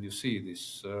spirit when you see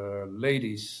this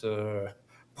ladies,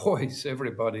 boys,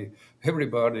 everybody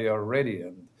are ready.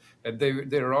 And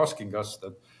they're asking us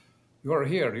that you are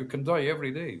here, you can die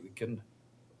every day.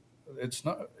 It's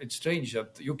strange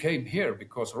that you came here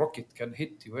because rocket can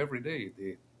hit you every day.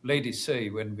 The ladies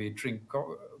say when we drink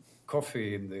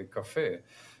coffee in the cafe,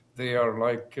 they are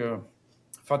like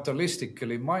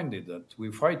fatalistically minded that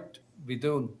we fight, we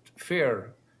don't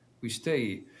fear, we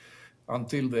stay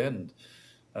until the end.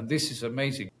 And this is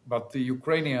amazing. But the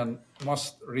Ukrainian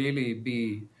must really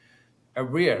be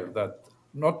aware that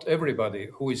not everybody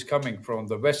who is coming from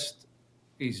the West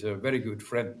is a very good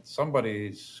friend. Somebody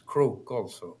is crook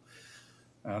also.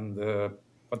 And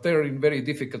but they're in very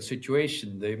difficult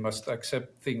situation. They must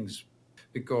accept things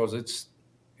because it's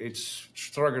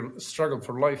struggle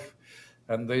for life,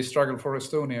 and they struggle for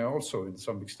Estonia also in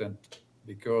some extent,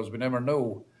 because we never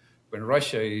know when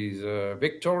Russia is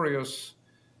victorious,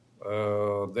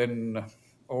 then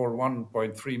our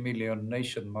 1.3 million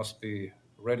nation must be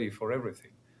ready for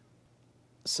everything.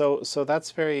 So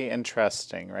that's very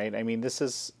interesting, right? I mean, this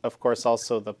is, of course,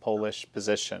 also the Polish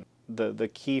position. The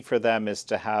key for them is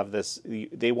to have this,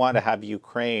 they want to have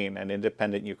Ukraine, an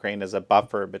independent Ukraine, as a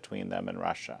buffer between them and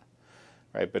Russia,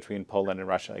 right? Between Poland and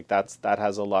Russia. Like that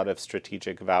has a lot of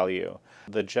strategic value.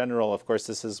 The general, of course,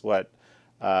 this is what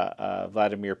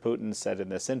Vladimir Putin said in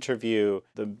this interview.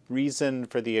 The reason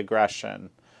for the aggression,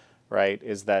 right,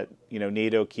 is that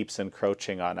NATO keeps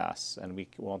encroaching on us, and we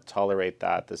won't tolerate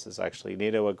that. This is actually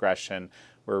NATO aggression.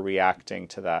 We're reacting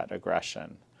to that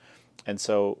aggression, and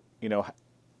so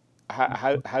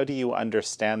how do you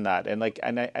understand that? And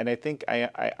I think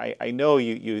I know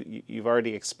you've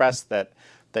already expressed that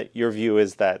your view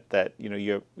is that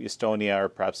Estonia or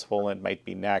perhaps Poland might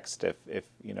be next if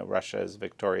Russia is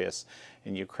victorious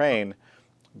in Ukraine,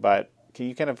 but can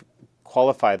you kind of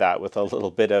qualify that with a little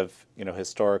bit of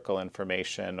historical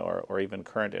information or even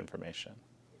current information?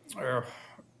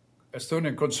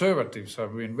 Estonian conservatives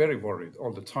have been very worried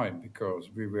all the time because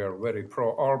we were very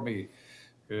pro-army.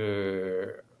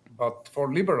 But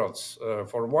for liberals,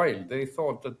 for a while, they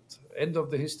thought that end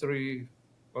of the history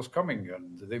was coming,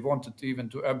 and they wanted even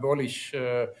to abolish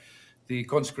the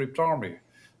conscript army,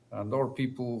 and our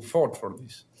people fought for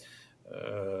this.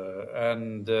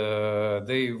 And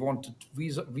they wanted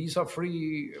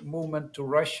visa-free movement to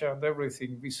Russia and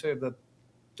everything. We said that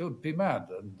don't be mad,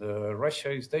 and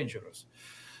Russia is dangerous.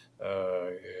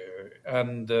 But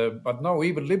now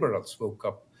even liberals woke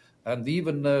up, and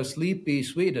even sleepy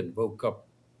Sweden woke up.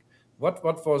 What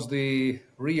was the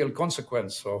real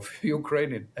consequence of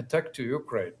Ukrainian attack to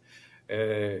Ukraine?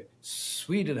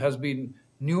 Sweden has been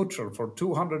neutral for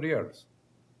 200 years,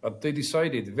 but they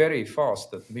decided very fast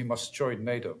that we must join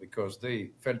NATO because they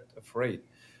felt afraid.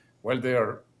 While they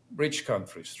are rich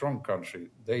country, strong country,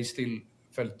 they still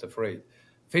felt afraid.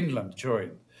 Finland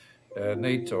joined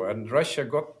NATO, and Russia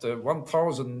got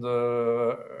 1,000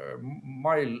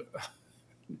 mile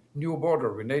new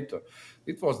border with NATO.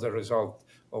 It was the result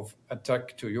of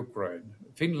attack to Ukraine.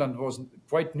 Finland was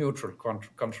quite neutral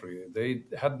country. They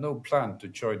had no plan to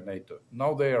join NATO.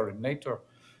 Now they are in NATO.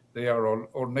 They are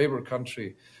our neighbor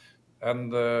country.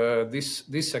 And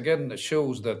this again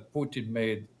shows that Putin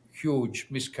made huge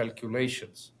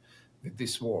miscalculations with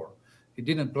this war. He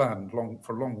didn't plan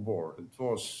for long war. It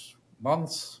was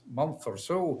month or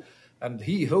so, and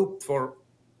he hoped for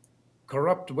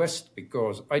corrupt West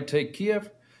because I take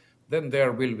Kiev, then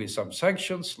there will be some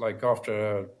sanctions, like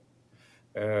after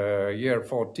year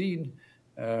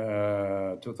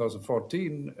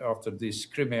 2014, after this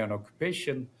Crimean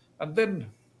occupation, and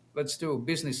then let's do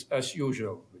business as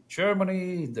usual. With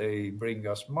Germany, they bring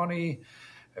us money.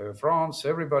 France,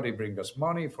 everybody bring us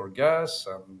money for gas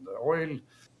and oil.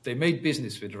 They made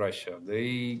business with Russia.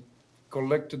 They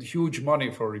collected huge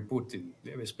money for Putin,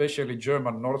 especially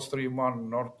German Nord Stream 1,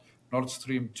 Nord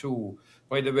Stream 2.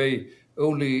 By the way,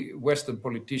 only Western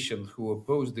politician who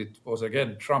opposed it was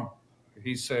again Trump.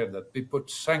 He said that we put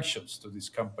sanctions to these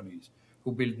companies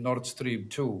who built Nord Stream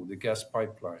 2, the gas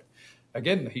pipeline.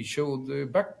 Again, he showed the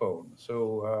backbone.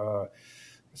 So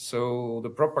the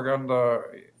propaganda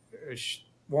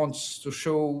wants to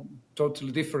show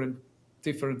totally different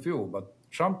view. But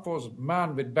Trump was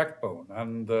man with backbone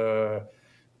and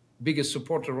biggest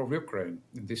supporter of Ukraine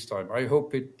in this time. I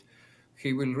hope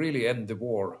he will really end the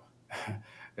war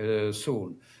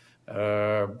soon.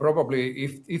 Probably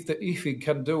if he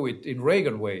can do it in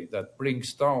Reagan way, that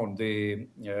brings down the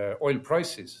oil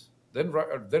prices, then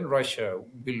Russia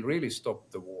will really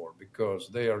stop the war because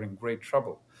they are in great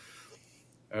trouble.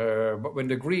 But when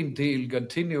the Green Deal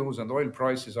continues and oil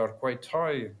prices are quite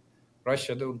high,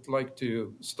 Russia don't like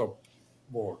to stop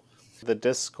war. The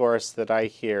discourse that I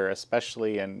hear,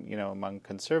 especially in among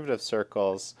conservative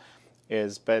circles,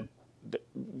 is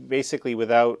basically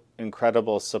without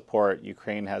incredible support,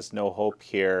 Ukraine has no hope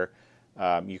here.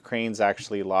 Ukraine's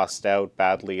actually lost out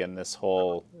badly in this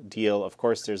whole deal. Of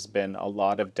course, there's been a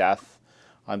lot of death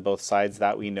on both sides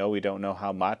that we know. We don't know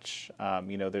how much.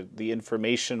 The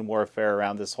information warfare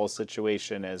around this whole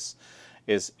situation is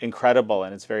incredible,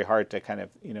 and it's very hard to kind of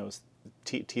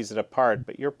tease it apart.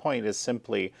 But your point is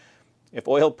simply, if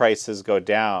oil prices go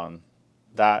down,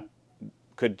 that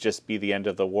could just be the end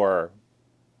of the war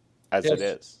as Yes. it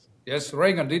is. Yes,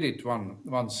 Reagan did it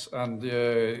once. And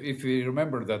if we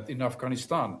remember that in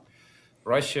Afghanistan,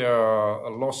 Russia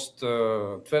lost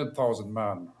 12,000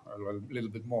 men, a little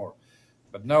bit more.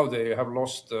 But now they have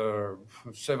lost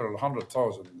several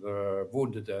 100,000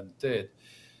 wounded and dead.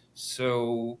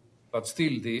 So, but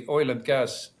still, the oil and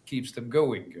gas keeps them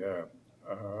going.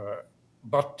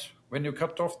 But when you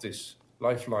cut off this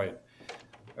lifeline,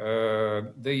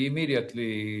 they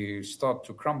immediately start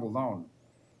to crumble down.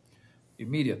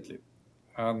 Immediately.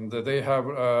 and they have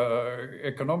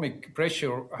economic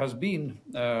pressure has been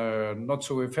not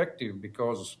so effective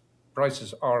because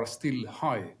prices are still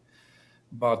high,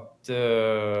 but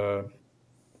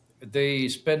they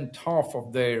spent half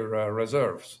of their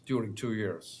reserves during 2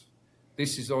 years.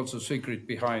 This is also secret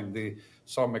behind the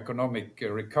some economic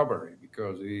recovery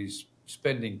because he's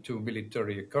spending to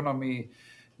military economy,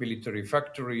 military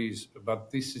factories, but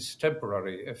this is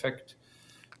temporary effect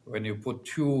when you put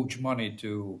huge money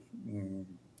to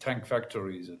tank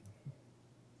factories.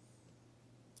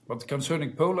 But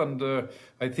concerning Poland,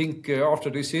 I think after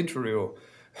this interview,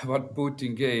 what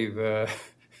Putin gave,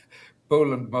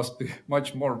 Poland must be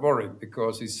much more worried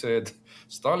because he said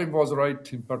Stalin was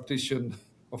right in partition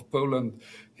of Poland,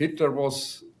 Hitler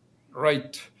was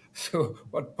right. So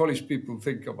what Polish people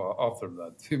think about after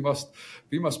that?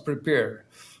 We must prepare.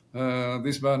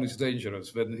 This man is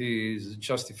dangerous when he is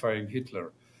justifying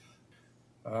Hitler,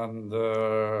 and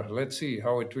let's see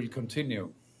how it will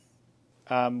continue.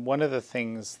 One of the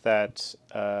things that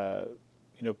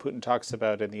Putin talks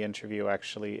about in the interview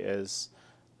actually is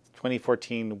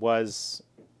 2014 was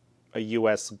a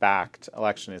U.S.-backed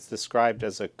election. It's described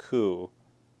as a coup,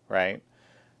 right?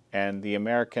 And the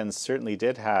Americans certainly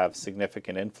did have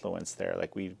significant influence there.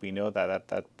 Like we know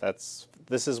that's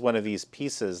this is one of these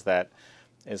pieces that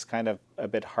is kind of a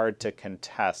bit hard to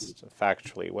contest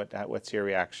factually. What's your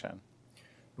reaction?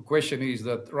 The question is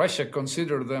that Russia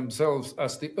consider themselves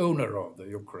as the owner of the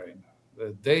Ukraine.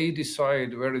 They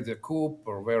decide where is a coup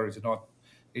or where is not.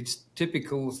 It's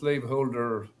typical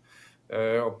slaveholder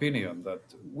opinion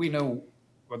that we know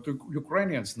what the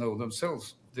Ukrainians know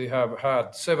themselves. They have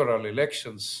had several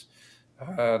elections,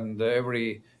 and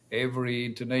every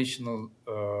international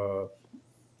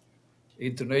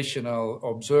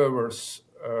observers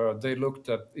they looked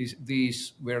at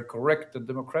these were correct and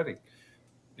democratic.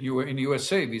 In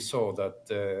USA, we saw that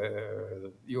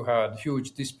you had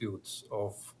huge disputes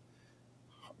of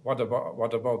what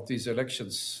about these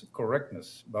elections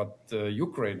correctness, but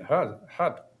Ukraine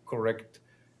had correct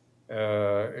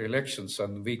elections,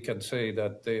 and we can say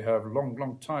that they have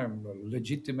long time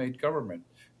legitimate government.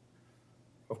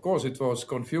 Of course, it was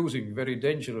confusing, very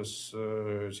dangerous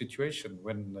situation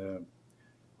when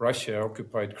Russia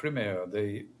occupied Crimea.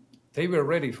 They were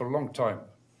ready for a long time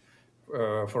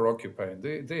for occupying.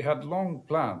 They had long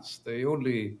plans. They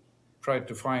only tried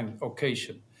to find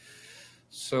occasion.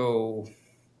 So,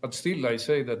 but still, I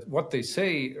say that what they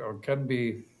say can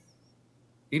be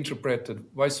interpreted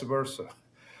vice versa.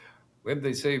 When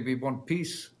they say we want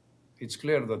peace, it's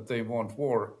clear that they want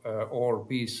war or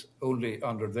peace only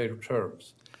under their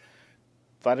terms.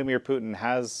 Vladimir Putin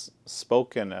has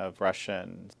spoken of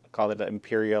Russian, call it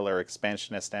imperial or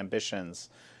expansionist ambitions,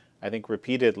 I think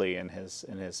repeatedly in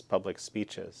his public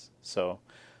speeches. So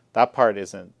that part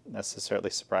isn't necessarily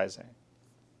surprising.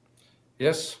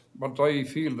 Yes, but I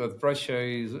feel that Russia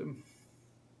is a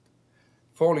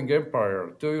falling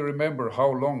empire. Do you remember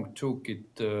how long took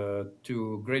it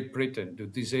to Great Britain to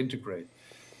disintegrate?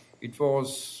 It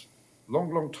was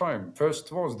long time.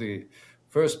 First was the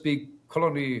first big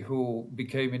colony who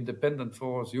became independent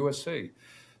was USA.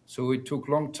 So it took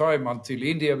long time until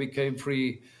India became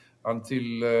free,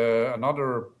 until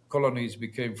another colonies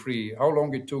became free. How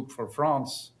long it took for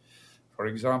France, for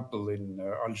example, in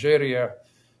Algeria,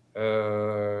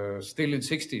 still in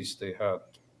 60s they had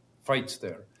fights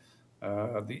there.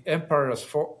 The empires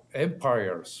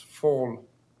fall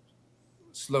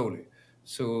slowly.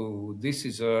 So this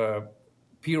is a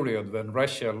period when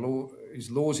Russia is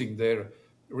losing their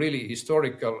really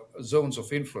historical zones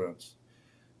of influence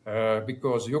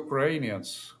because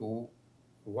Ukrainians who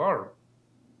are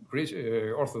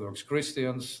Orthodox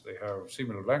Christians, they have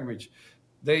similar language,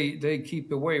 they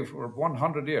keep away for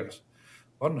 100 years.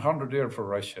 100 years for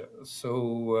Russia.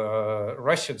 So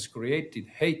Russians created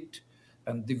hate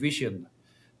and division.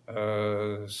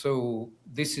 So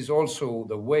this is also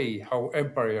the way how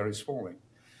empire is falling.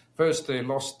 First, they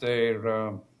lost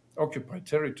their occupied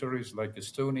territories like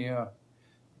Estonia,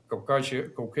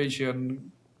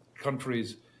 Caucasian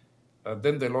countries.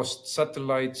 Then they lost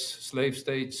satellites, slave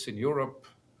states in Europe,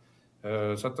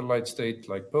 satellite state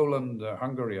like Poland,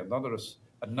 Hungary, and others.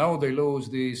 And now they lose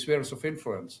the spheres of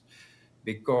influence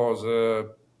because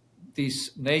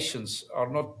these nations are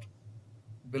not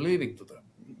believing to them.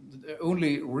 The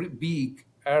only big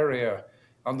area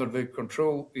under their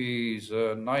control is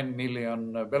 9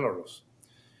 million Belarus.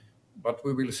 But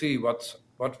we will see what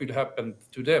will happen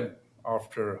to them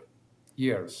after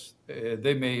years.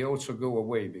 They may also go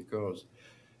away because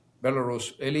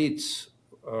Belarus elites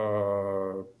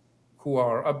who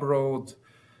are abroad,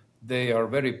 they are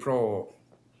very pro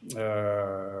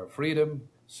freedom,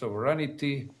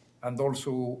 sovereignty, and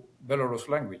also Belarus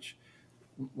language,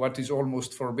 what is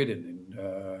almost forbidden in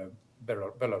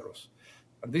Belarus.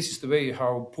 And this is the way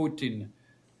how Putin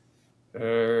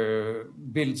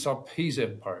builds up his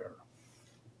empire.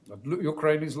 But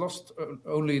Ukraine is lost.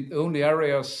 Only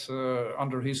areas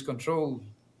under his control,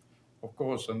 of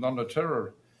course, and under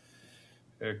terror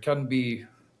can be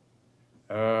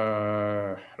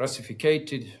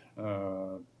Russificated.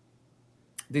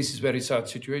 This is very sad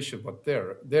situation, but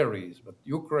there is. But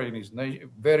Ukraine is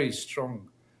very strong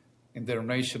in their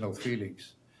national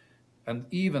feelings, and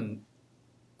even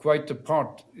quite a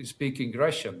part is speaking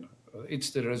Russian. It's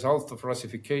the result of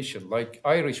Russification. Like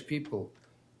Irish people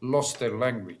lost their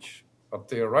language, but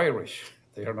they are Irish.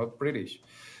 They are not British,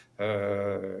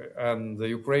 and the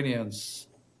Ukrainians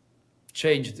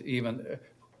changed even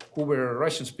who were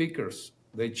Russian speakers.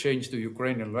 They changed the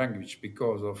Ukrainian language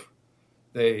because of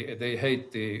they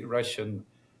hate the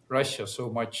Russia so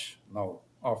much now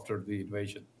after the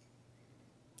invasion.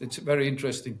 It's very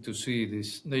interesting to see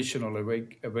this national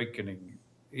awakening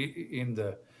in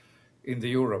the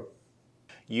Europe.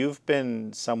 You've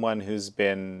been someone who's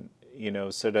been,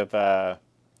 sort of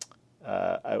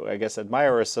I guess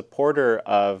admirer, supporter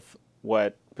of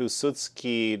what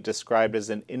Piłsudski described as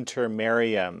an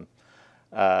intermarium.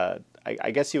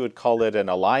 I guess you would call it an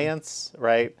alliance,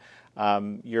 right?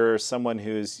 You're someone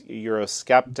who's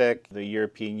Eurosceptic. The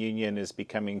European Union is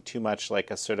becoming too much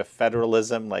like a sort of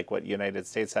federalism, like what United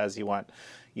States has. You want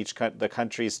the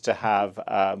countries to have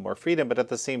more freedom, but at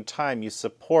the same time, you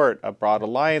support a broad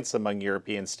alliance among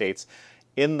European states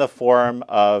in the form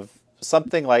of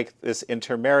something like this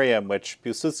intermarium, which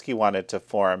Piłsudski wanted to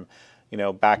form,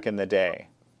 back in the day.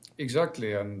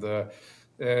 Exactly, and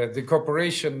the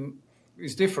cooperation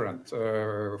is different.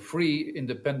 Free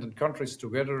independent countries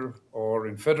together, or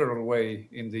in federal way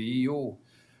in the EU,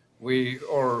 we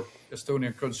or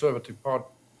Estonian Conservative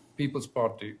People's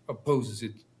Party opposes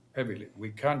it heavily.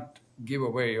 We can't give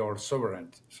away our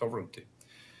sovereignty,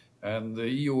 and the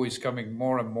EU is coming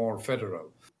more and more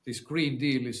federal. This Green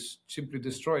Deal is simply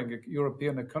destroying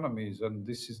European economies, and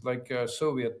this is like a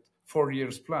Soviet 4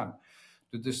 years plan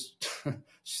to this.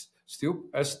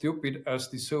 As stupid as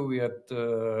the Soviet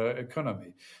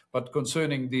economy. But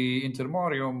concerning the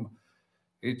intermarium,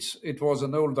 it was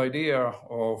an old idea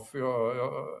of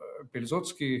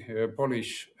Pilsudski, a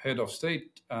Polish head of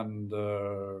state and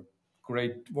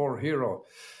great war hero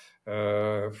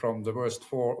from the First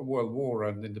World War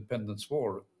and Independence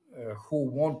War, who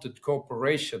wanted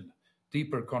cooperation,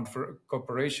 deeper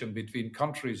cooperation between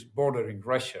countries bordering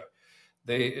Russia.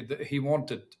 He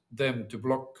wanted them to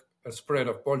block a spread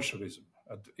of Bolshevism.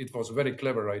 It was a very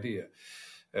clever idea.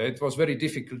 It was very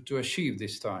difficult to achieve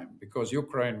this time because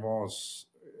Ukraine was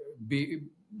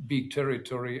big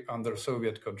territory under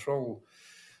Soviet control.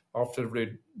 After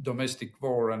the domestic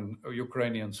war and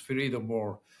Ukrainians' freedom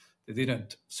war, they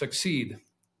didn't succeed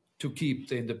to keep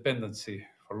the independency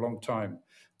for a long time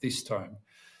this time.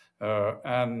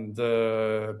 And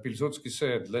Pilsudski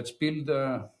said, let's build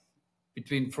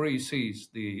between three seas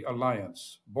the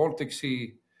alliance, Baltic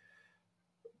Sea,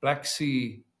 Black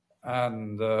Sea,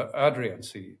 and Adrian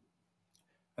Sea.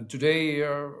 And today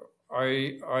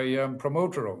I am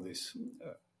promoter of this.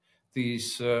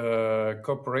 This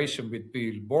cooperation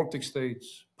between Baltic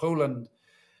states, Poland,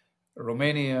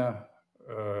 Romania,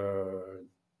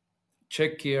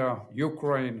 Czechia,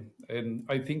 Ukraine, and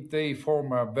I think they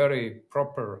form a very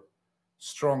proper,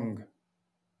 strong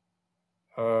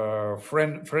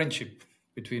friendship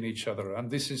between each other.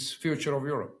 And this is future of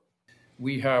Europe.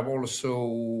 We have also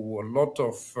a lot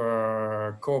of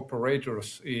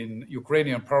cooperators in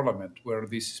Ukrainian parliament, where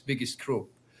this biggest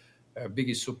group,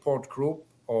 biggest support group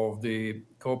of the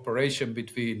cooperation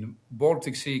between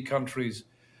Baltic Sea countries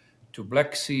to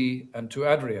Black Sea and to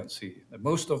Adrian Sea.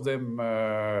 Most of them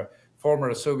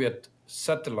former Soviet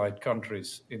satellite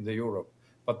countries in the Europe,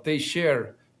 but they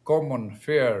share common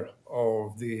fear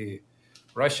of the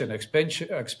Russian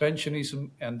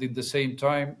expansionism, and in the same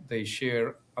time they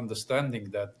share understanding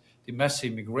that the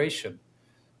massive migration,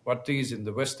 what is in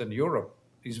the Western Europe,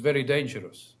 is very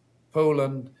dangerous.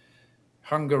 Poland,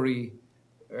 Hungary,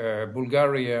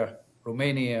 Bulgaria,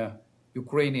 Romania,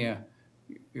 Ukraine,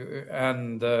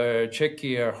 and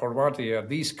Czechia, Horvatia,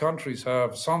 these countries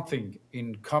have something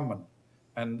in common.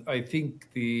 And I think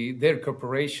their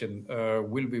cooperation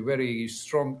will be very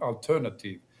strong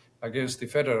alternative against the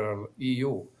federal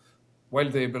EU. While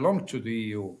they belong to the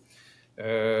EU,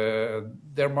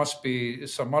 there must be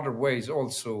some other ways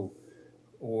also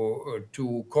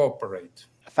to cooperate.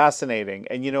 Fascinating.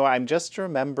 And, I'm just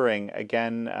remembering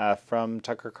again from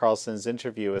Tucker Carlson's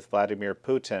interview with Vladimir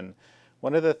Putin,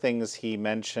 One of the things he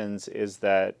mentions is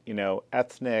that,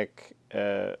 ethnic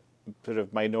sort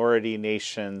of minority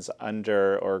nations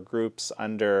under or groups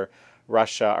under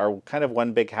Russia are kind of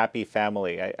one big happy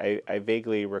family. I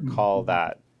vaguely recall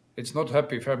that. It's not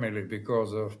happy family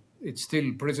because it's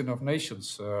still prison of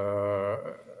nations.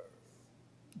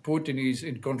 Putin is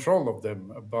in control of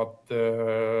them, but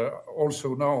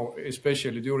also now,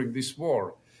 especially during this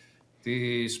war,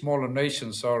 the smaller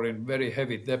nations are in very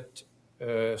heavy debt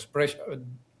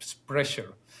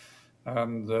pressure.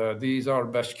 And these are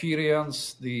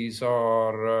Bashkirians, these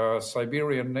are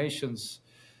Siberian nations,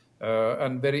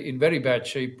 and in very bad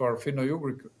shape are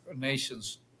Finno-Ugric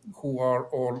nations who are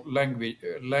all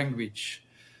language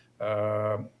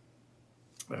uh,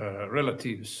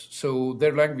 relatives. So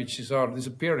their languages are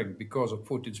disappearing because of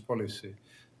Putin's policy.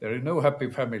 There is no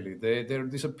happy family. They're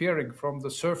disappearing from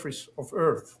the surface of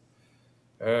Earth.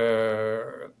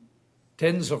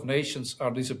 Tens of nations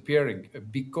are disappearing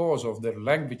because of their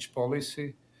language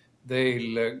policy,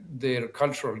 their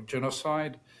cultural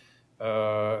genocide.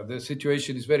 The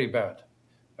situation is very bad.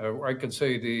 I can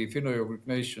say the Finno-Ugric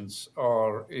nations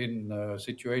are in a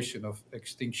situation of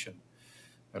extinction,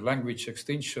 a language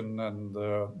extinction, and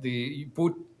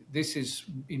this is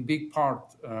in big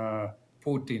part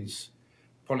Putin's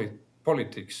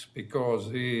politics,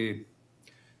 because he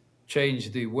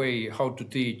changed the way how to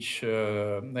teach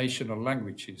national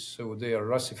languages, so they are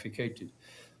Russificated,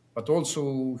 but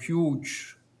also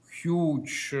huge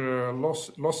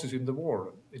losses in the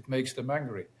war. It makes them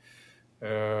angry.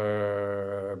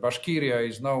 Bashkiria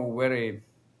is now very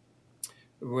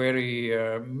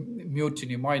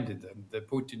mutiny minded, and the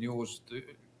Putin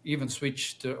even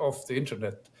switched off the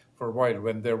internet for a while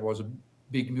when there was a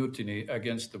big mutiny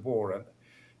against the war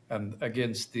and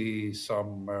against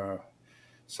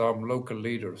some local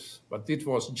leaders. But it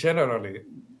was generally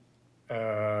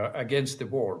against the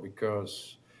war,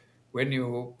 because when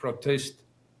you protest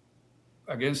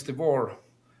against the war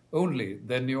only,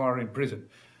 then you are in prison.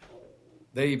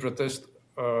 They protest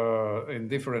in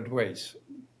different ways,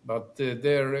 but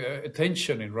their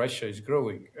attention in Russia is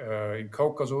growing. In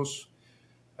Caucasus,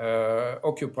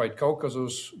 occupied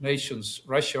Caucasus nations,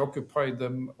 Russia occupied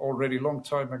them already long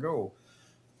time ago,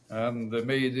 and they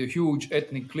made a huge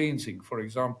ethnic cleansing. For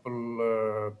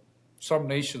example, some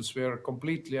nations were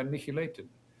completely annihilated.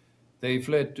 They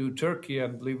fled to Turkey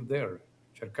and lived there.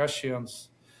 Circassians,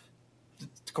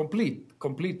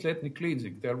 complete ethnic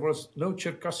cleansing. There was no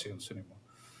Circassians anymore.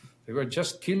 They were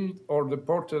just killed or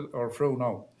deported or thrown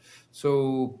out.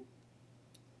 So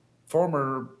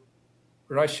former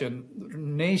Russian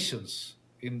nations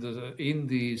in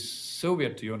the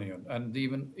Soviet Union and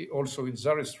even also in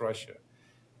Tsarist Russia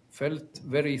felt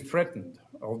very threatened,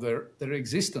 or their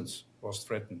existence was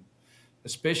threatened,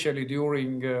 especially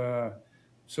during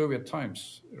Soviet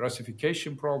times,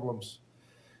 Russification problems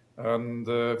and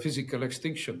physical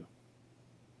extinction.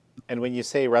 And when you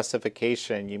say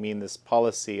Russification, you mean this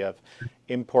policy of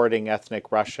importing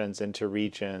ethnic Russians into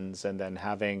regions and then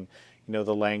having,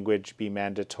 the language be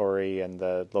mandatory and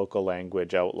the local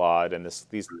language outlawed, and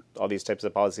all these types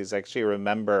of policies. I actually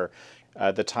remember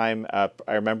the time. I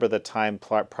remember the time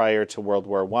prior to World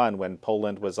War I, when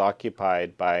Poland was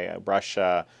occupied by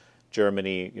Russia,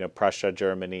 Germany, Prussia,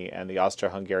 Germany, and the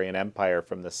Austro-Hungarian Empire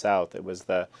from the south. It was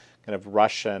the kind of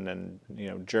Russian and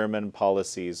German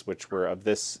policies which were of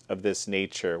this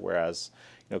nature, whereas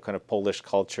kind of Polish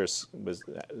culture was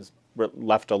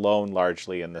left alone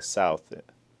largely in the south.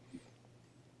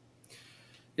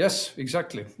 Yes,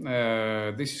 exactly.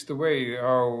 This is the way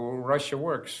how Russia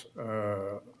works.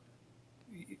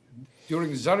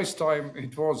 During Tsarist time,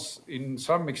 it was in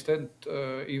some extent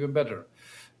even better,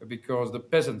 because the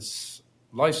peasants'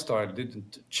 lifestyle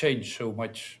didn't change so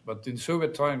much. But in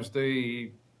Soviet times,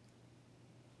 they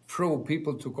throw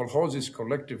people to kolkhozes,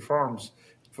 collective farms.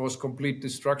 It was complete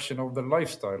destruction of the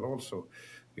lifestyle also.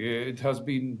 It has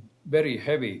been very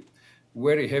heavy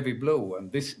blow.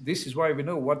 And this is why we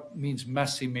know what means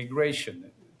mass immigration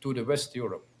to the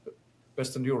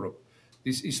Western Europe.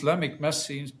 This Islamic mass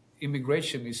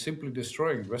immigration is simply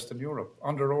destroying Western Europe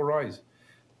under our eyes.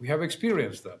 We have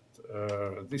experienced that.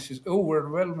 This is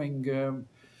overwhelming,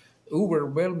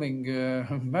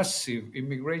 massive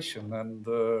immigration, and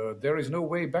there is no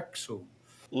way back soon.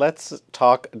 Let's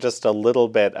talk just a little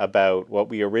bit about what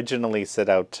we originally set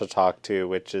out to talk to,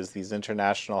 which is these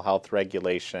international health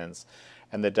regulations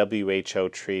and the WHO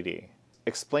treaty.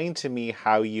 Explain to me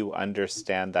how you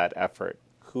understand that effort.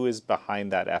 Who is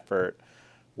behind that effort?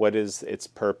 What is its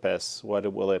purpose?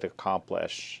 What will it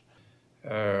accomplish?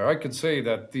 I can say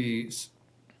that the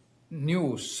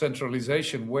new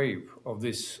centralization wave of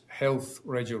these health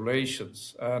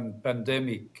regulations and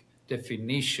pandemic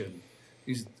definition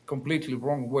is completely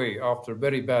wrong way after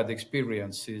very bad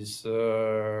experiences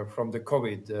from the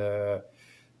COVID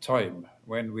time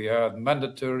when we had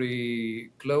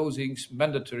mandatory closings,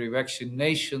 mandatory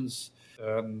vaccinations,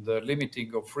 and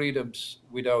limiting of freedoms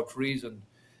without reason.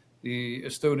 The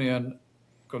Estonian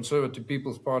Conservative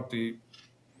People's Party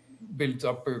built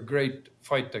up a great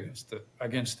fight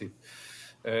against it,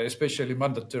 especially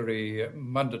mandatory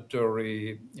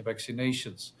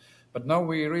vaccinations. But now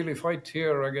we really fight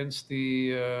here against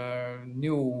the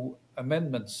new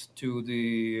amendments to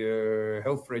the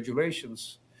health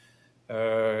regulations,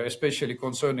 especially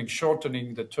concerning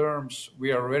shortening the terms.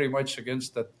 We are very much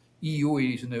against that. The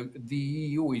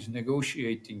EU is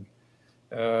negotiating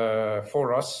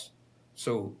for us.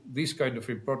 So this kind of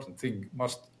important thing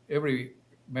must every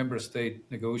member state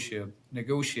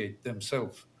negotiate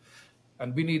themselves.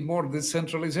 And we need more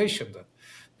decentralization then,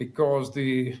 because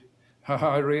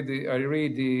I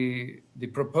read the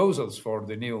proposals for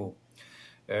the new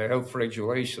health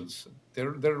regulations.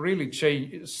 They're really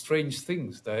strange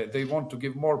things. They want to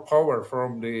give more power for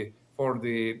the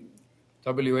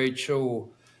WHO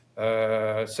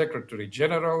Secretary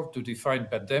General to define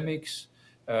pandemics.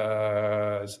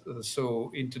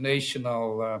 So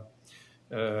international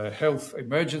health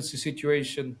emergency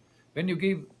situation. When you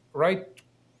give right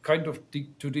kind of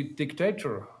to the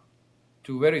dictator,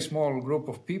 to a very small group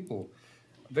of people,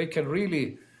 they can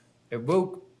really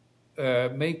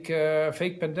make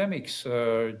fake pandemics,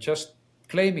 just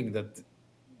claiming that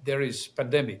there is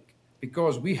pandemic,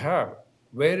 because we have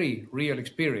very real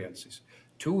experiences.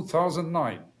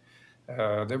 2009,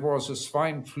 there was a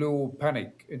swine flu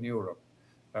panic in Europe,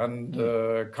 and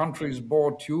countries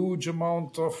bought huge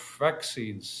amount of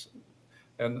vaccines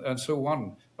and so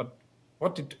on. But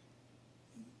what the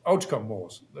outcome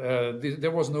was,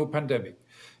 there was no pandemic.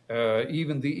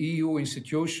 Even the EU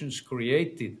institutions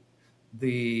created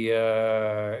the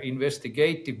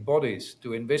investigative bodies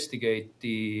to investigate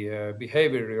the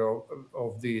behavior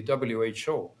of the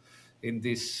WHO in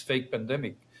this fake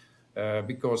pandemic,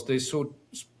 because they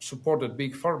supported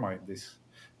big pharma in this.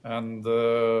 And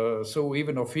so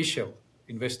even official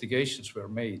investigations were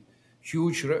made.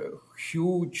 Huge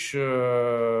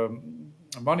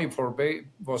money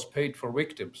was paid for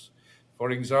victims.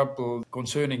 For example,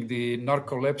 concerning the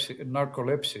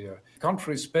narcolepsy,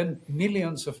 countries spent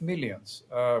millions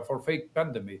for fake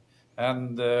pandemic,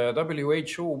 and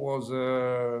WHO was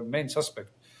a main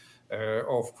suspect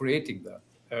of creating that.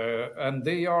 And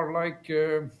they are like,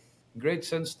 in great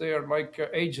sense, they are like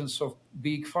agents of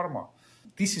big pharma.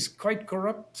 This is quite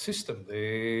corrupt system.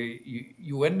 The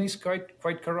UN is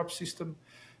quite corrupt system,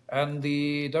 and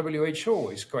the WHO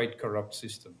is quite corrupt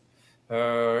system.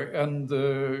 And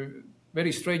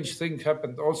very strange thing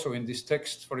happened also in this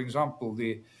text. For example,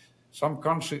 some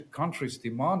countries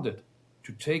demanded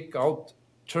to take out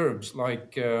terms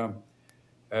like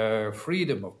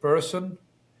freedom of person,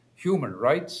 human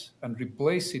rights, and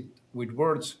replace it with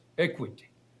words equity.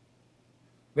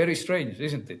 Very strange,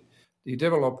 isn't it? The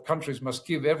developed countries must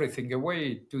give everything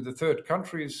away to the third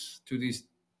countries, to these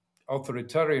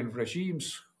authoritarian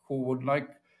regimes who would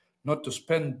like not to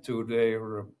spend to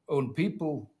their own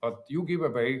people, but you give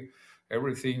away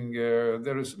everything.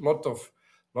 There is a lot of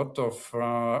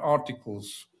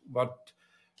articles, but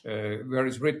where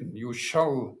is written, you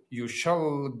shall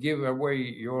give away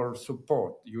your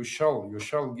support. You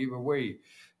shall give away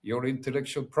your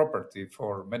intellectual property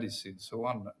for medicine, so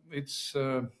on. It's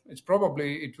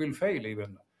probably it will fail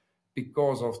even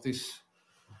because of this.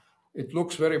 It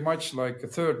looks very much like a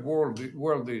third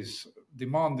world is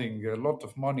demanding a lot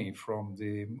of money from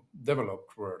the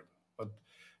developed world.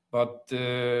 But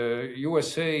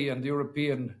USA and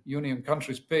European Union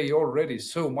countries pay already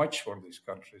so much for these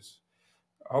countries.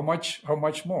 How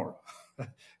much more?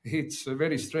 It's a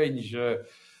very strange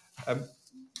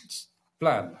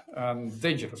plan and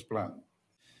dangerous plan.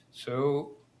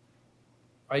 So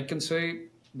I can say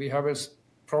we have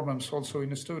problems also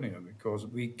in Estonia, because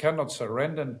we cannot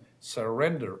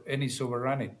surrender any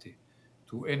sovereignty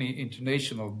to any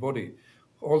international body,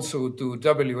 also to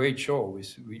WHO,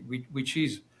 which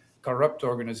is corrupt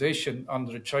organization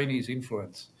under Chinese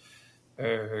influence,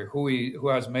 who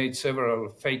has made several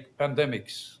fake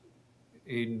pandemics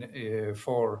in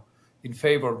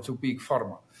favor to big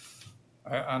pharma.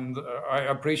 And I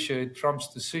appreciate Trump's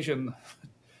decision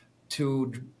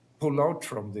to pull out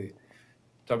from the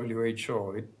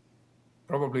WHO.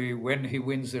 Probably when he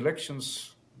wins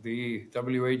elections, the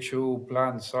WHO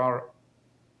plans are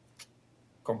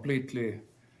completely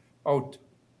out.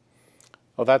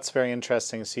 Well, that's very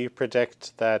interesting. So you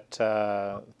predict that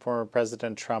former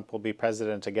President Trump will be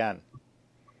president again?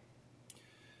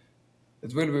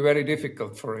 it will be very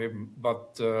difficult for him.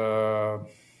 But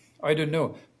I don't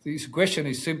know. This question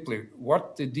is simply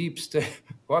what the deep state,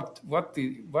 what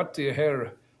the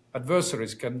her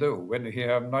adversaries can do when he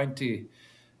have 90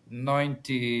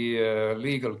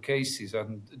 legal cases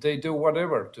and they do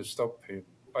whatever to stop him.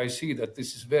 I see that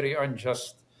this is very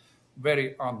unjust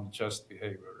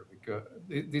behavior because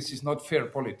this is not fair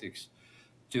politics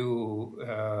to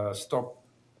stop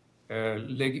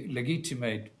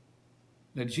legitimate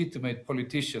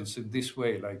politicians in this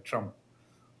way, like Trump.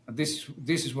 And this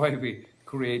is why we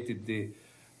created the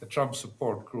Trump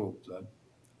support group.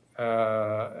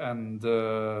 And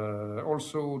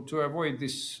also to avoid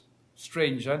this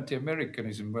strange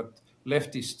anti-Americanism, but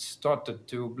leftists started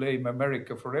to blame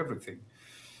America for everything.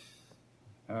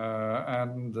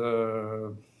 And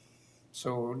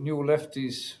so new left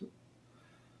is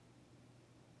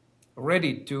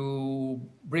ready to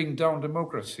bring down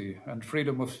democracy and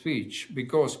freedom of speech,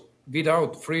 because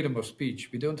without freedom of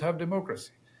speech, we don't have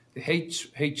democracy. The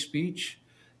hate speech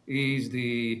is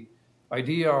the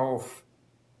idea of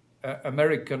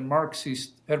American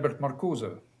Marxist Herbert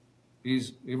Marcuse.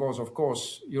 He was, of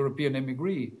course, European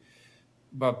immigrant,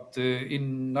 but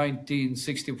in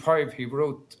 1965 he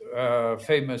wrote a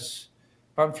famous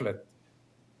pamphlet,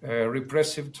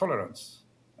 Repressive Tolerance.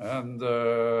 And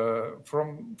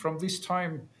from this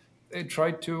time, they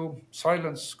tried to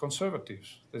silence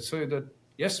conservatives. They say that,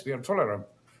 yes, we are tolerant,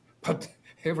 but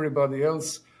everybody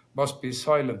else must be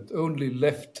silent. Only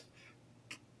left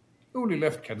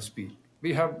can speak.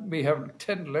 We have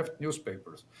 10 left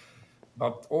newspapers,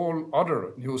 but all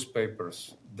other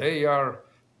newspapers, they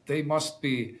must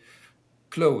be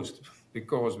closed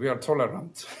because we are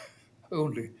tolerant.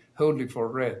 only for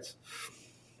Reds.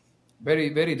 Very,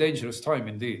 very dangerous time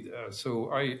indeed.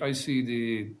 So I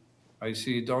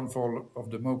see downfall of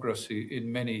democracy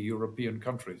in many European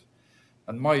countries.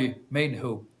 And my main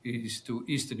hope is to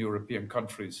Eastern European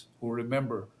countries who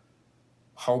remember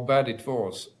how bad it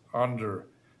was under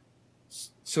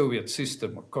Soviet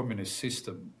system or communist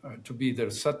system, to be their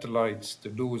satellites, to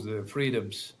lose their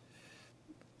freedoms.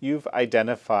 You've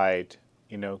identified,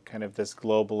 kind of this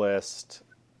globalist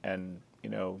and,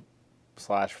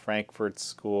 slash Frankfurt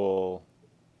School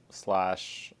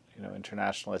slash,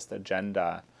 internationalist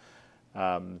agenda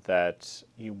that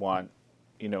you want,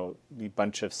 the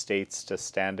bunch of states to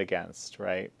stand against,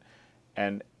 right?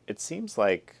 And it seems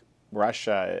like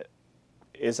Russia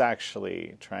is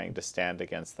actually trying to stand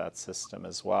against that system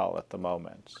as well at the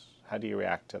moment. How do you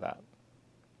react to that?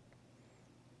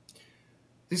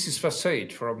 This is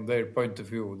facade from their point of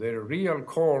view. Their real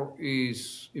core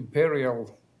is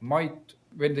imperial might.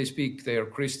 When they speak, they are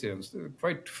Christians. They're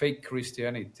quite fake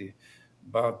Christianity.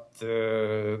 But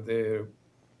I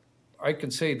can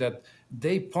say that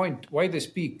they point, why they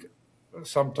speak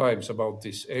sometimes about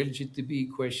this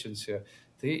LGBT questions here.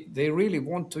 They really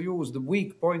want to use the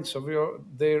weak points of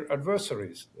their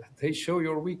adversaries. They show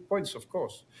your weak points, of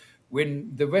course.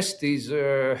 When the West is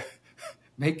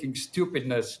making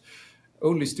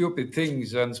only stupid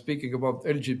things and speaking about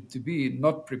LGBT,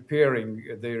 not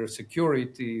preparing their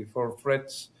security for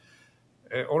threats,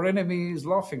 our enemy is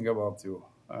laughing about you.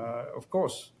 Of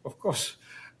course,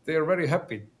 they are very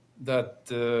happy that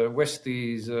West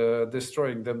is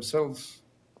destroying themselves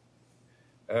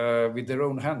with their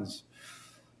own hands.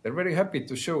 They're very happy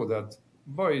to show that,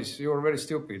 boys, you are very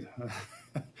stupid.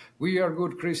 We are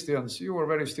good Christians. You are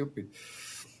very stupid.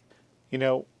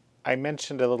 I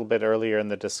mentioned a little bit earlier in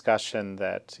the discussion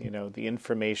that, the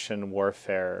information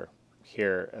warfare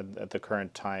here at the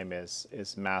current time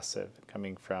is massive,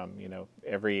 coming from,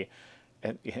 every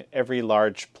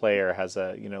large player has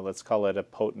a, let's call it a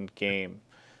potent game.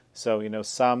 So,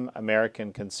 some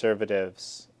American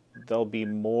conservatives, they'll be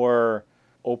more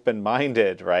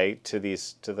open-minded, right, to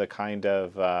the kind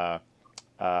of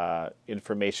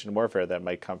information warfare that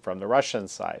might come from the Russian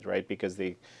side, right, because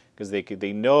they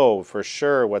know for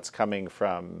sure what's coming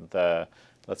from the,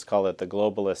 let's call it the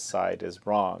globalist side, is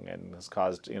wrong and has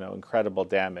caused incredible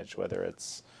damage, whether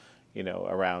it's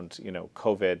around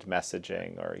COVID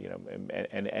messaging or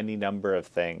and any number of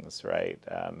things, right?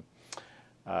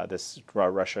 This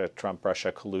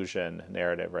Trump-Russia collusion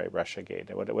narrative, right?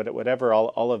 Russiagate, whatever,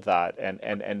 all of that,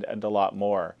 and a lot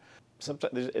more.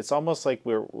 Sometimes it's almost like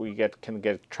we can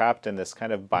get trapped in this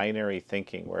kind of binary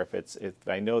thinking, where if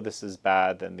I know this is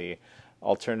bad, then the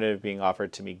alternative being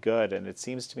offered to me good, and it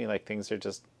seems to me like things are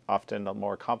just often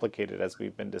more complicated, as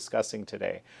we've been discussing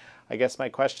today. I guess my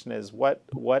question is, what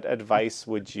advice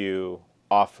would you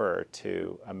offer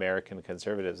to American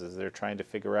conservatives as they're trying to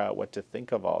figure out what to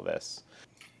think of all this?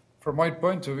 From my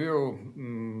point of view,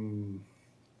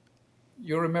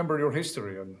 you remember your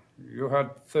history and You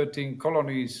had 13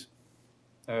 colonies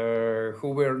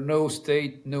who were no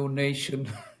state, no nation,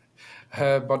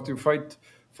 but you fight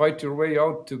your way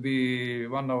out to be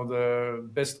one of the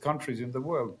best countries in the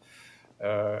world.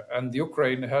 And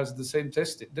Ukraine has the same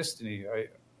destiny.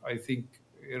 I think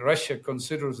Russia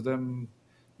considers them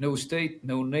no state,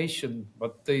 no nation,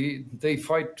 but they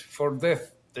fight for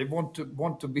death. They want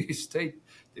to be a state.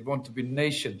 They want to be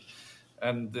nation,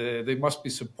 and they must be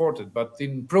supported, but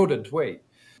in prudent way.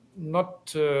 Not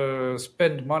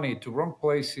spend money to wrong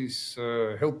places.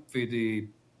 Help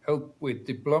with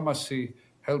diplomacy.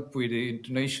 Help with the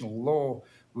international law.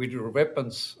 With your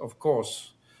weapons, of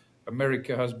course.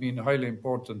 America has been highly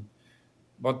important,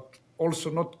 but also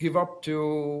not give up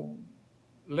to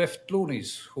left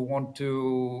loonies who want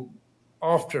to,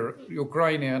 after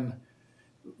Ukrainian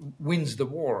wins the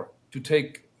war, to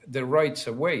take their rights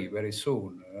away very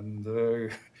soon and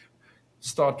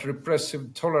start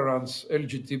repressive tolerance,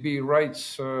 LGBT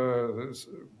rights,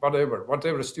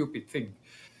 whatever stupid thing.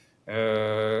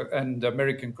 And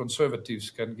American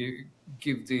conservatives can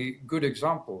give the good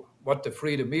example what the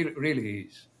freedom really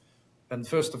is. And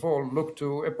first of all, look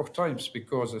to Epoch Times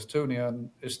because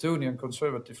Estonian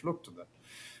conservatives look to that.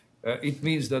 It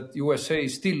means that USA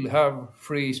still have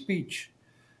free speech.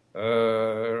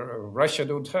 Russia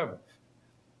don't have.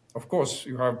 Of course,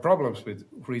 you have problems with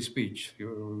free speech.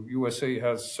 USA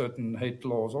has certain hate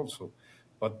laws also.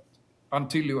 But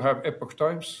until you have Epoch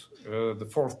Times, the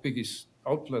fourth biggest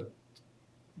outlet,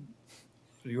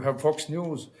 you have Fox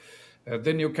News,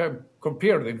 then you can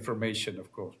compare the information,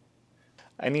 of course.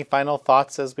 Any final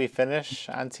thoughts as we finish,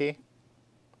 Antti?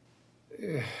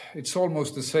 It's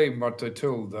almost the same what I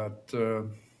told, that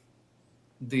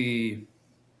the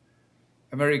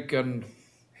American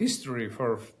history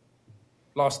for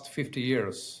last 50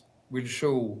 years will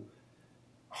show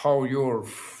how your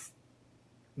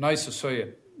nice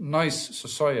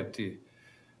society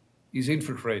is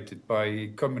infiltrated by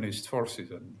communist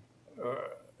forces,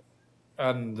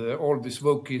 and all these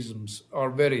wokeisms are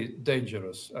very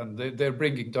dangerous, and they're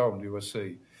bringing down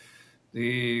USA.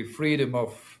 The freedom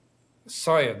of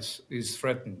science is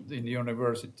threatened in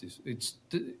universities.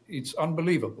 It's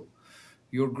unbelievable.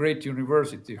 Your great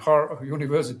universities,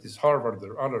 Harvard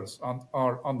or others,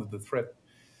 are under the threat.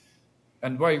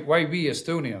 And why we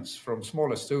Estonians from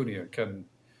small Estonia can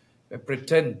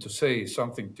pretend to say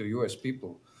something to US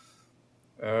people?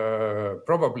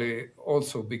 Probably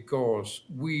also because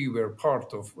we were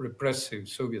part of repressive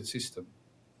Soviet system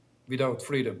without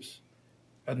freedoms.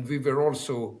 And we were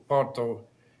also part of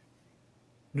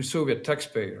the Soviet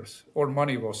taxpayers. All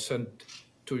money was sent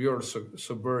to your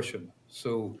subversion.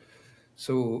 So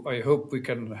I hope we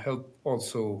can help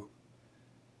also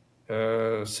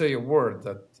say a word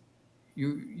that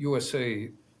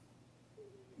USA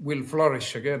will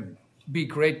flourish again, be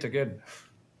great again.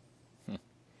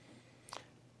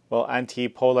 Well, Anti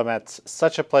Poolamets,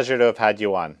 such a pleasure to have had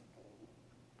you on.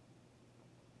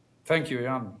 Thank you,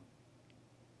 Jan.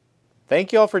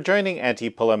 Thank you all for joining Anti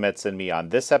Poolamets and me on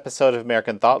this episode of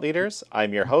American Thought Leaders.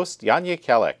 I'm your host, Jan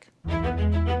Jekielek.